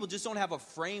some people just don't have a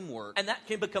framework. And that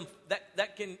can become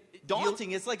that can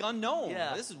daunting. It's like unknown.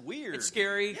 Yeah. This is weird. It's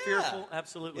scary, fearful.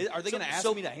 Absolutely. Are they going to ask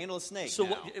me to handle a snake? So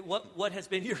now? what has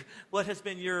been your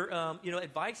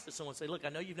advice to someone? Say, look, I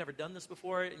know you've never done this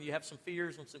before, and you have some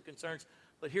fears and some concerns,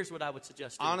 but here's what I would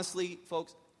suggest. Honestly,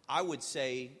 folks, I would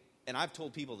say, and I've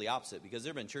told people the opposite, because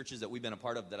there have been churches that we've been a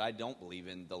part of that I don't believe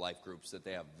in the life groups that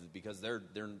they have, because they're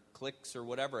cliques or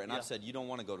whatever. And I've said, you don't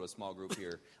want to go to a small group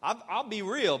here. I'll be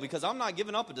real, because I'm not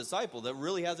giving up a disciple that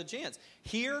really has a chance.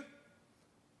 Here,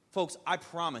 folks, I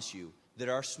promise you that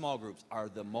our small groups are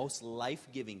the most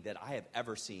life-giving that I have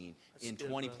ever seen in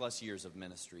 20-plus years of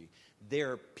ministry.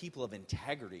 They're people of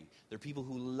integrity. They're people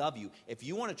who love you. If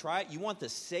you want to try it, you want the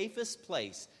safest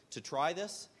place to try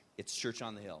this, it's Church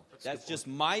on the Hill. That's just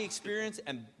my experience,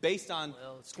 and based on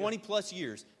 20-plus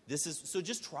years, so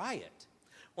just try it.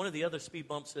 One of the other speed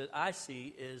bumps that I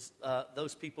see is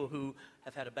those people who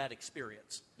have had a bad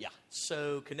experience. Yeah.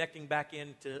 So connecting back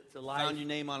into life. Found your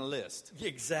name on a list.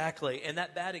 Exactly. And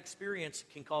that bad experience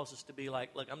can cause us to be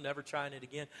like, look, I'm never trying it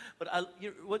again. But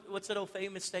what's that old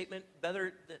famous statement?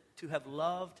 Better to have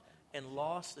loved and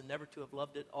lost than never to have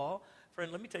loved at all.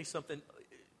 Friend, let me tell you something.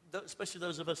 Especially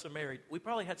those of us who are married. We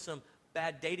probably had some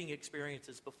bad dating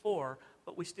experiences before,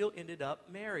 but we still ended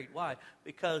up married. Why?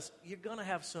 Because you're going to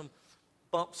have some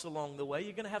bumps along the way.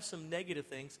 You're going to have some negative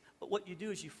things. But what you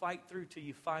do is you fight through till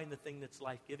you find the thing that's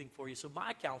life-giving for you. So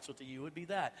my counsel to you would be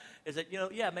that, is that,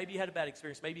 maybe you had a bad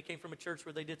experience. Maybe you came from a church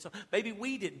where they did something. Maybe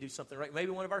we didn't do something right.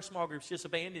 Maybe one of our small groups just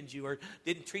abandoned you or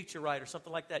didn't treat you right or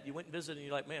something like that. You went and visited and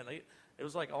you're like, man, it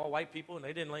was like all white people, and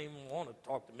they didn't even want to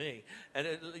talk to me. And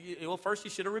first you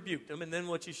should have rebuked them, and then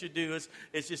what you should do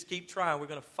is just keep trying. We're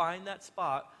going to find that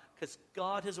spot because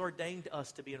God has ordained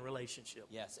us to be in relationship.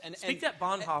 Yes, Speak that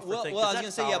Bonhoeffer thing. Well, I was going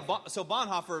to say, so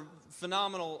Bonhoeffer,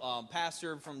 phenomenal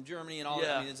pastor from Germany and all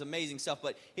that. I mean, it's amazing stuff.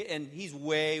 But he's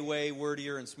way, way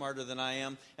wordier and smarter than I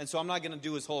am. And so I'm not going to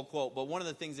do his whole quote. But one of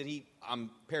the things that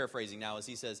I'm paraphrasing now, is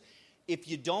he says, if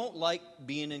you don't like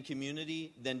being in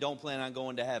community, then don't plan on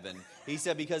going to heaven. He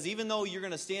said, because even though you're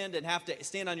going to stand and have to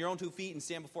stand on your own 2 feet and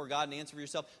stand before God and answer for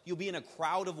yourself, you'll be in a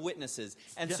crowd of witnesses.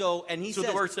 And he says,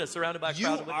 the word says, surrounded by a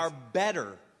crowd of witnesses. You are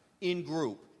better in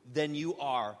group than you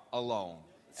are alone.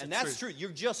 And that's true. You're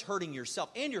just hurting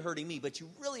yourself, and you're hurting me, but you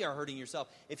really are hurting yourself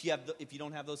if you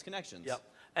don't have those connections. Yep.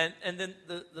 And then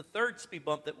the third speed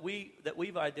bump that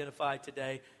we've identified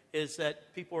today is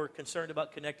that people are concerned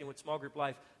about connecting with small group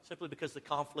life simply because of the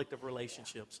conflict of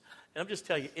relationships. And I'm just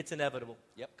telling you, it's inevitable.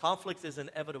 Yep. Conflict is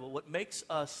inevitable. What makes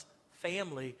us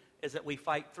family is that we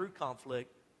fight through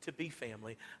conflict to be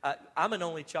family. I'm an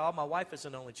only child. My wife is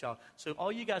an only child. So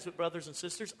all you guys with brothers and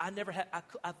sisters, I've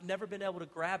never been able to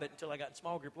grab it until I got in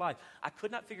small group life. I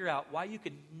could not figure out why you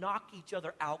could knock each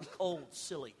other out cold,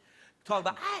 silly. Talk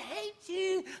about, I hate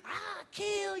you, I'll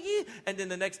kill you. And then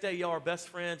the next day, y'all are best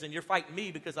friends, and you're fighting me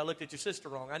because I looked at your sister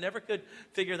wrong. I never could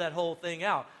figure that whole thing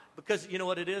out. Because you know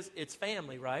what it is? It's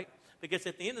family, right? Because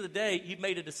at the end of the day, you've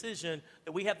made a decision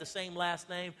that we have the same last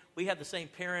name, we have the same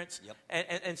parents,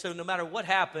 and so no matter what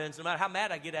happens, no matter how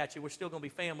mad I get at you, we're still going to be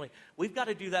family. We've got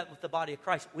to do that with the body of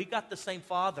Christ. We've got the same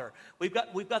Father. We've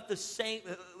got the same.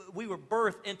 We were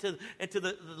birthed into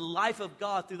the life of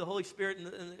God through the Holy Spirit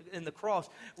and the cross.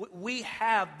 We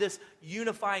have this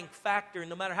unifying factor, and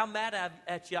no matter how mad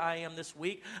at you I am this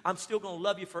week, I'm still going to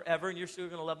love you forever, and you're still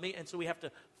going to love me. And so we have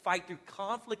to fight through.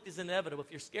 Conflict is inevitable. If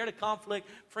you're scared of conflict,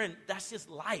 friend, that's just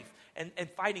life. And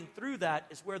fighting through that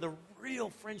is where the real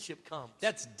friendship comes.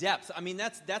 That's depth. I mean,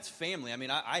 that's family. I mean,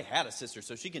 I had a sister,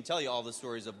 so she can tell you all the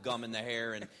stories of gum in the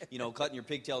hair and, cutting your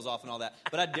pigtails off and all that.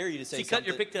 But I dare you to say she something. Cut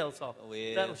your pigtails off. Oh,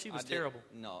 yeah. She was terrible.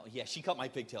 No, yeah, she cut my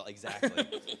pigtail, exactly.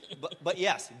 but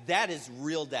yes, that is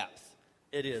real depth.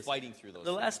 It is. Fighting through those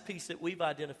The things. last piece that we've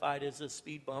identified as a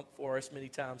speed bump for us many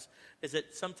times is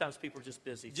that sometimes people are just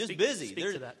busy. Just speak busy.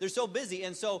 To that. They're so busy.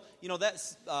 And so,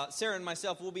 that's Sarah and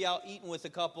myself, we'll be out eating with a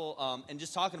couple and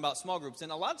just talking about small groups.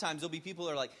 And a lot of times there'll be people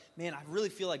that are like, man, I really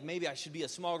feel like maybe I should be a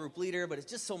small group leader, but it's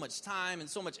just so much time and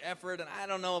so much effort, and I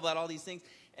don't know about all these things.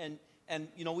 And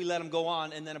we let them go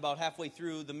on. And then about halfway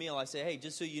through the meal, I say, hey,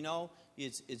 just so you know,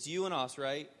 it's you and us,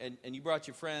 right? And you brought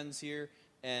your friends here.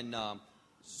 And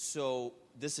so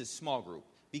this is small group.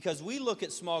 Because we look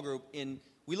at small group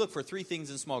we look for three things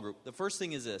in small group. The first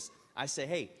thing is this. I say,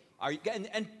 hey, are you,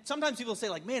 and sometimes people say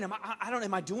like, man, am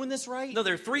I doing this right? No,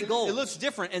 there are three goals. It looks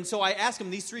different. And so I ask them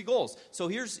these three goals. So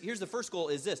here's the first goal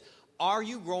is this. Are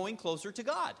you growing closer to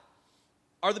God?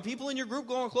 Are the people in your group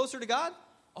growing closer to God?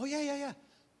 Oh, yeah.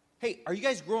 Hey, are you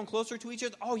guys growing closer to each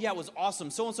other? Oh, yeah, it was awesome.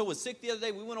 So-and-so was sick the other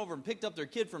day. We went over and picked up their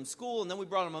kid from school, and then we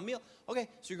brought them a meal. Okay,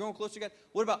 so you're growing closer to God.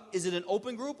 What about, is it an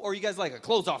open group, or are you guys like a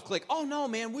closed-off clique? Oh, no,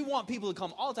 man, we want people to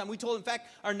come all the time. We told, in fact,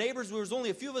 our neighbors, there was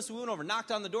only a few of us, so we went over, knocked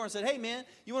on the door, and said, hey, man,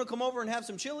 you want to come over and have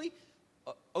some chili?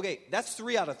 Okay, that's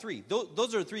 3 out of 3.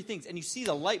 Those are the 3 things. And you see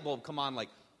the light bulb come on like,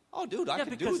 oh, dude, I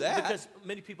can do that. Because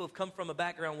many people have come from a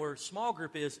background where small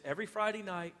group is every Friday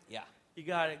night. Yeah. You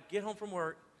got to get home from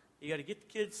work. You got to get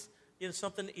the kids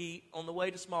something to eat on the way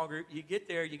to small group. You get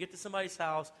there, you get to somebody's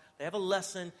house, they have a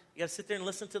lesson, you got to sit there and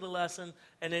listen to the lesson,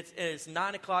 and it's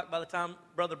 9 o'clock by the time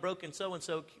Brother Broken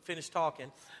so-and-so finished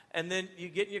talking. And then you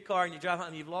get in your car and you drive home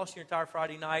and you've lost your entire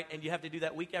Friday night, and you have to do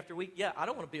that week after week. Yeah, I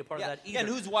don't want to be a part of that either. Yeah, and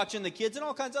who's watching the kids and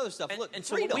all kinds of other stuff. Look, and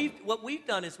so what we've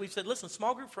done is we've said, listen,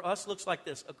 small group for us looks like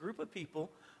this. A group of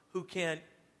people who can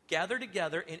gather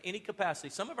together in any capacity.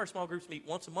 Some of our small groups meet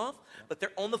once a month, but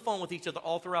they're on the phone with each other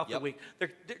all throughout the week.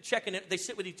 They're checking it. They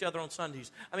sit with each other on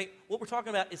Sundays. I mean, what we're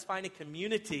talking about is finding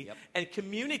community, and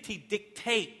community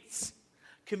dictates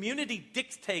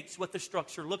what the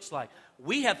structure looks like.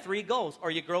 We have 3 goals.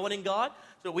 Are you growing in God?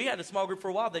 So we had a small group for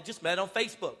a while that just met on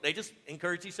Facebook. They just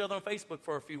encouraged each other on Facebook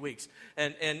for a few weeks.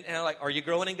 And I'm like, are you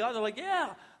growing in God? They're like, yeah,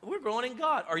 we're growing in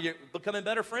God. Are you becoming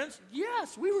better friends?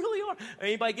 Yes, we really are.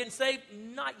 Anybody getting saved?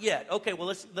 Not yet. Okay,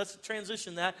 well, let's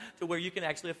transition that to where you can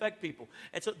actually affect people.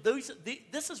 And so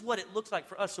this is what it looks like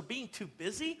for us. So being too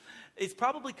busy is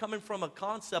probably coming from a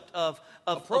concept of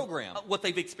a program, of what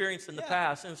they've experienced in the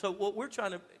past. And so what we're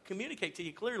trying to communicate to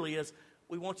you clearly is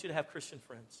we want you to have Christian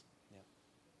friends.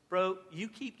 Bro, you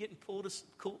keep getting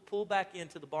pulled back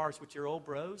into the bars with your old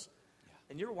bros,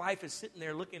 and your wife is sitting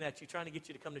there looking at you, trying to get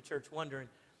you to come to church, wondering,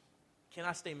 can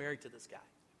I stay married to this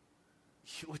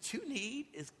guy? What you need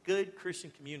is good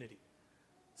Christian community.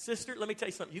 Sister, let me tell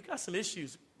you something. You got some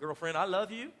issues, girlfriend. I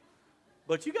love you,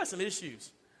 but you got some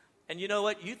issues. And you know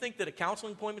what? You think that a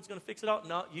counseling appointment is going to fix it all?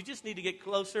 No, you just need to get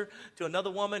closer to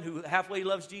another woman who halfway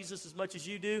loves Jesus as much as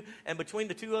you do. And between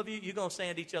the two of you, you're going to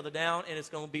sand each other down, and it's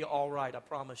going to be all right, I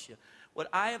promise you. What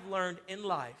I have learned in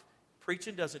life,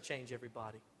 preaching doesn't change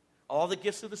everybody. All the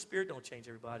gifts of the Spirit don't change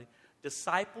everybody.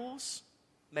 Disciples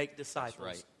make disciples.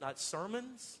 That's right. Not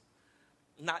sermons,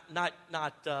 not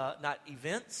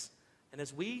events. And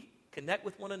as we connect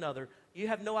with one another, you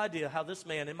have no idea how this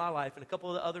man in my life and a couple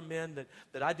of the other men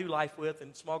that I do life with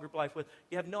and small group life with,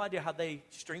 you have no idea how they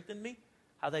strengthened me,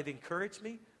 how they've encouraged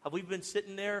me, how we've been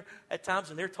sitting there at times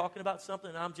and they're talking about something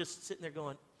and I'm just sitting there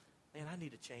going, man, I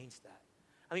need to change that.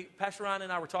 I mean, Pastor Ryan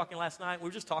and I were talking last night. We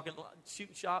were just talking,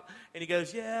 shooting shop, and he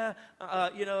goes, our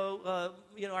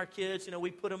kids,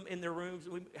 we put them in their rooms.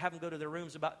 We have them go to their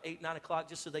rooms about 8, 9 o'clock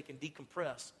just so they can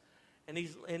decompress. And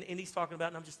he's talking about it,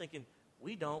 and I'm just thinking,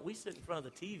 we don't. We sit in front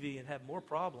of the TV and have more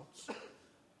problems.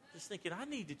 Just thinking, I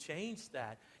need to change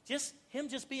that. Just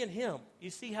being him.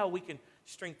 You see how we can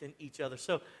strengthen each other.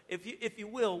 So if you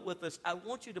will, with us, I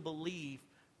want you to believe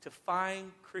to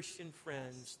find Christian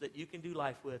friends that you can do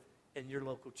life with in your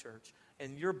local church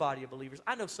and your body of believers.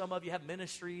 I know some of you have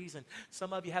ministries and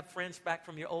some of you have friends back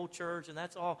from your old church, and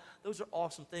that's all. Those are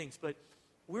awesome things. But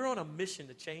we're on a mission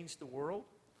to change the world,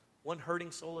 one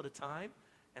hurting soul at a time.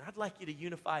 And I'd like you to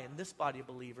unify in this body of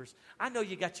believers. I know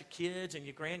you got your kids and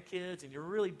your grandkids, and you're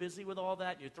really busy with all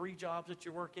that, your 3 jobs that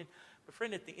you're working. But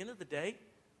friend, at the end of the day,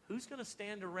 who's going to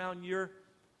stand around your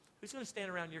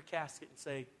casket and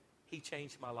say, he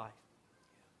changed my life?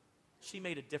 She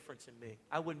made a difference in me.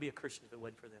 I wouldn't be a Christian if it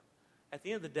wasn't for them. At the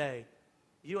end of the day,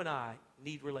 you and I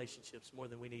need relationships more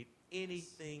than we need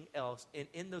anything else. And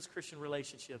in those Christian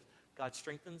relationships, God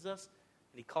strengthens us.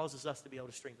 And he causes us to be able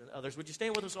to strengthen others. Would you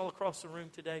stand with us all across the room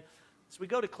today? As we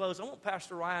go to close, I want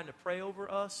Pastor Ryan to pray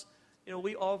over us.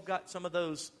 We all got some of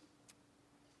those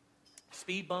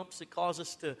speed bumps that cause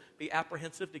us to be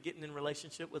apprehensive to getting in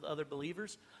relationship with other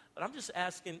believers. But I'm just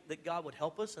asking that God would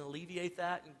help us and alleviate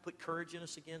that and put courage in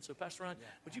us again. So Pastor Ryan,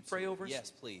 would you pray over us?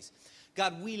 Yes, please.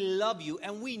 God, we love you,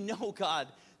 and we know, God,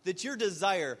 that your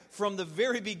desire from the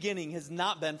very beginning has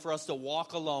not been for us to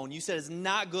walk alone. You said it's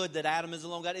not good that Adam is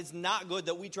alone. God, it's not good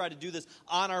that we try to do this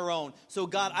on our own. So,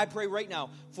 God, I pray right now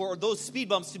for those speed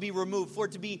bumps to be removed, for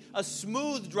it to be a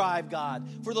smooth drive, God,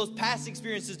 for those past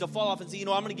experiences to fall off and say, I'm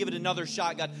going to give it another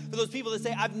shot, God. For those people that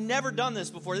say, I've never done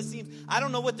this before. I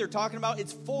don't know what they're talking about.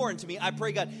 It's foreign to me. I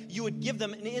pray, God, you would give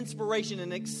them an inspiration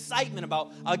and excitement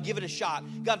about, give it a shot.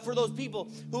 God, for those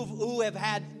people who have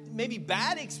had maybe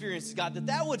bad experiences, God,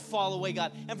 that would fall away,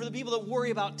 God. And for the people that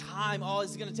worry about time,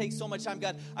 this is going to take so much time,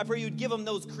 God, I pray you'd give them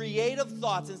those creative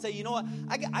thoughts and say, you know what,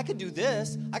 I could do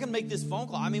this. I can make this phone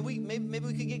call. I mean, maybe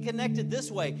we could get connected this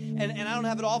way. And I don't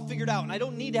have it all figured out, and I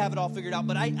don't need to have it all figured out,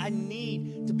 but I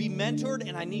need to be mentored,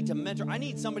 and I need to mentor. I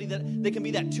need somebody that can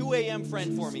be that 2 a.m.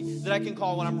 friend for me that I can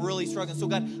call when I'm really struggling. So,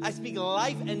 God, I speak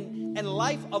life and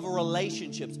life of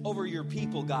relationships over your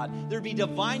people, God. There'd be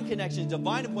divine connections,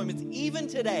 divine appointments. Even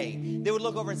today, they would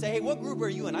look over and say, hey, what group are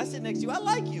you in? I sit next to you. I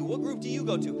like you. What group do you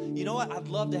go to? You know what? I'd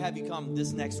love to have you come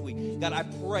this next week. God, I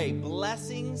pray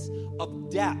blessings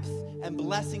of depth and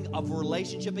blessing of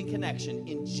relationship and connection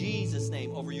in Jesus'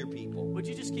 name over your people. Would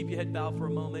you just keep your head bowed for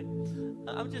a moment?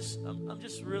 I'm just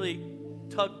really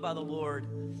tugged by the Lord.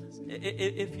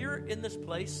 If you're in this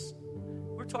place,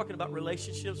 we're talking about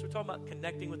relationships. We're talking about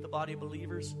connecting with the body of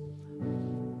believers.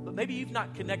 But maybe you've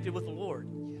not connected with the Lord.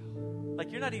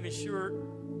 Like you're not even sure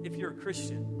if you're a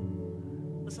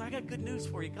Christian. Listen, I got good news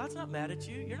for you. God's not mad at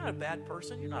you. You're not a bad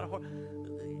person.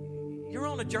 You're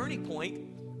on a journey point,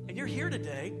 and you're here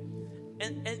today.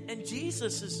 And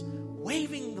Jesus is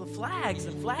waving the flags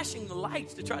and flashing the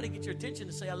lights to try to get your attention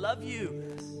to say, I love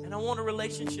you, and I want a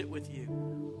relationship with you.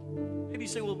 Maybe you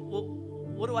say, well,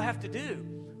 what do I have to do?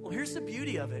 Well, here's the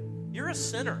beauty of it. You're a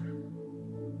sinner.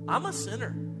 I'm a sinner.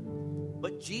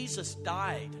 But Jesus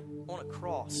died on a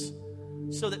cross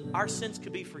so that our sins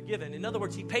could be forgiven. In other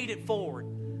words, he paid it forward.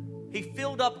 He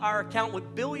filled up our account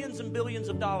with billions and billions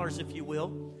of dollars, if you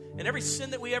will. And every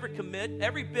sin that we ever commit,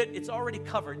 every bit, it's already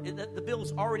covered. The bill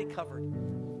is already covered.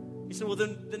 You say, well,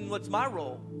 then what's my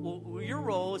role? Well, your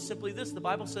role is simply this. The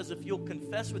Bible says if you'll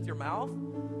confess with your mouth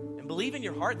and believe in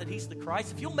your heart that he's the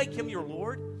Christ, if you'll make him your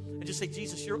Lord and just say,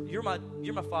 Jesus, you're my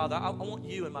Father. I want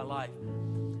you in my life.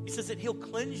 He says that he'll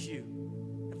cleanse you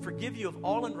and forgive you of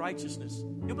all unrighteousness.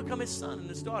 You'll become his son and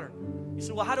his daughter. You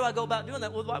say, well, how do I go about doing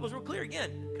that? Well, the Bible's real clear.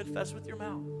 Again, confess with your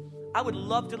mouth. I would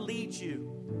love to lead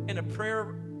you in a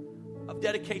prayer of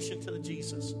dedication to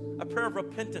Jesus, a prayer of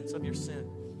repentance of your sin.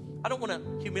 I don't want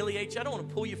to humiliate you. I don't want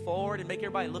to pull you forward and make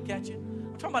everybody look at you.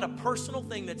 I'm talking about a personal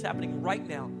thing that's happening right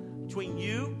now between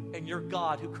you and your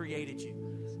God who created you.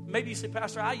 Maybe you say,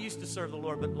 Pastor, I used to serve the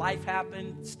Lord, but life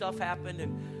happened, stuff happened,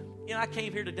 and I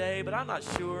came here today, but I'm not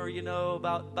sure,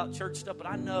 about church stuff, but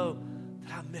I know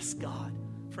that I miss God.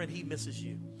 Friend, he misses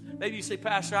you. Maybe you say,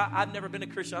 Pastor, I've never been a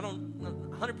Christian. I'm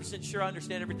 100% sure I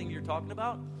understand everything you're talking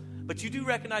about, but you do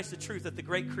recognize the truth that the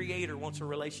great Creator wants a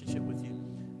relationship with you.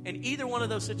 In either one of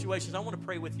those situations, I want to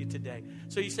pray with you today.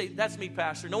 So you say, that's me,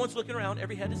 Pastor. No one's looking around.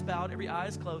 Every head is bowed. Every eye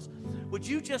is closed. Would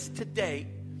you just today,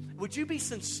 would you be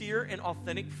sincere and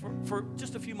authentic for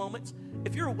just a few moments?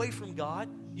 If you're away from God,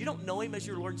 you don't know him as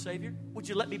your Lord and Savior, would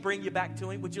you let me bring you back to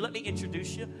him? Would you let me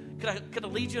introduce you? Could I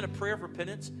lead you in a prayer of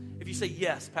repentance? If you say,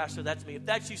 yes, Pastor, that's me. If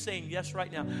that's you saying yes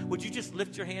right now, would you just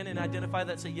lift your hand and identify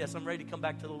that? Say, yes, I'm ready to come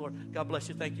back to the Lord. God bless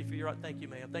you. Thank you for your, thank you,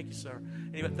 ma'am. Thank you, sir.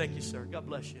 Anybody, thank you, sir. God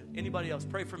bless you. Anybody else?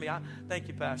 Pray for me. Thank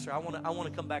you, Pastor. I want to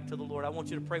come back to the Lord. I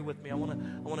want you to pray with me. I want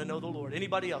to know the Lord.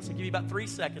 Anybody else? I'll give you about 3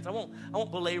 seconds. I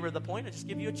won't belabor the point. I just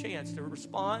give you a chance to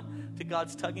respond to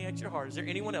God's tugging at your heart. Is there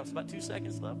anyone else? About 2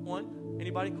 seconds left. One.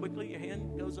 Anybody quickly? Your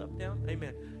hand goes up, down.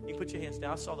 Amen. You can put your hands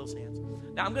down. I saw those hands.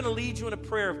 Now I'm going to lead you in a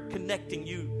prayer of connecting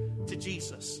you to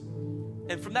Jesus.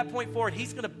 And from that point forward,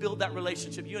 he's going to build that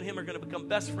relationship. You and him are going to become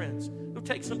best friends. It'll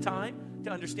take some time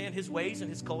to understand his ways and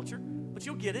his culture, but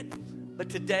you'll get it. But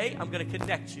today, I'm going to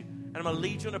connect you. And I'm going to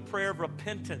lead you in a prayer of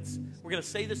repentance. We're going to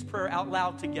say this prayer out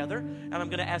loud together. And I'm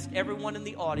going to ask everyone in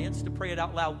the audience to pray it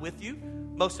out loud with you.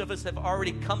 Most of us have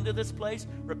already come to this place,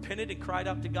 repented, and cried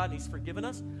out to God, and he's forgiven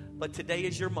us. But today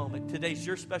is your moment. Today's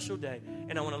your special day.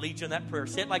 And I want to lead you in that prayer.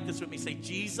 Say it like this with me. Say,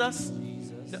 Jesus.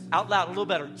 Out loud, a little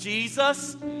better.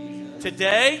 Jesus,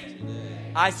 today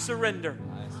I surrender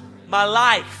my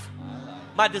life,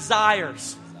 my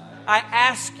desires. I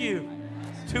ask you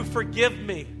to forgive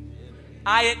me.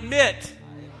 I admit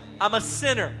I'm a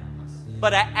sinner,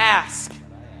 but I ask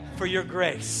for your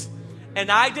grace. And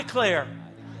I declare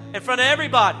in front of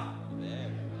everybody,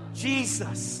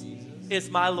 Jesus is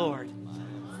my Lord.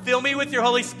 Fill me with your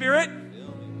Holy Spirit.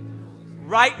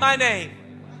 Write my name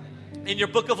in your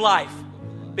book of life,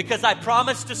 because I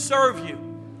promise to serve you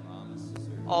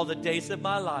all the days of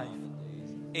my life.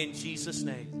 In Jesus'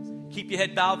 name. Keep your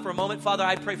head bowed for a moment. Father,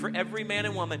 I pray for every man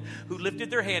and woman who lifted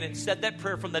their hand and said that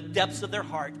prayer from the depths of their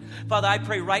heart. Father, I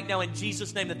pray right now in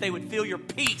Jesus' name that they would feel your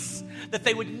peace, that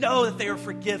they would know that they are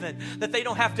forgiven, that they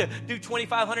don't have to do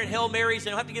 2,500 Hail Marys,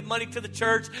 they don't have to give money to the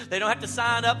church, they don't have to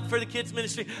sign up for the kids'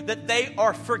 ministry, that they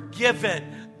are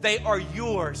forgiven. They are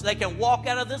yours. They can walk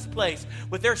out of this place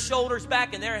with their shoulders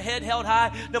back and their head held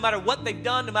high, no matter what they've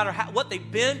done, no matter what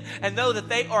they've been, and know that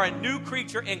they are a new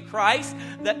creature in Christ,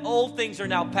 that old things are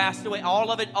now passed away. All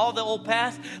of it, all the old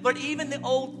past. Lord, even the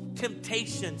old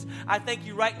temptations, I thank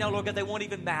you right now, Lord God, they won't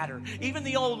even matter. Even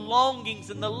the old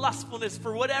longings and the lustfulness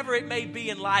for whatever it may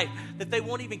be in life, that they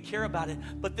won't even care about it.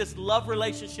 But this love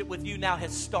relationship with you now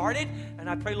has started, and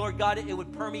I pray, Lord God, it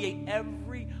would permeate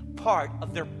every part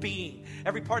of their being,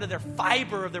 every part of their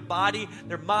fiber of their body,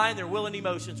 their mind, their will and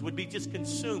emotions would be just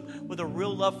consumed with a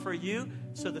real love for you,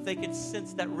 so that they can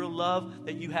sense that real love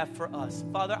that you have for us.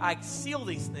 Father, I seal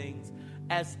these things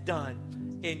as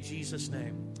done in Jesus'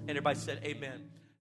 name. And everybody said amen.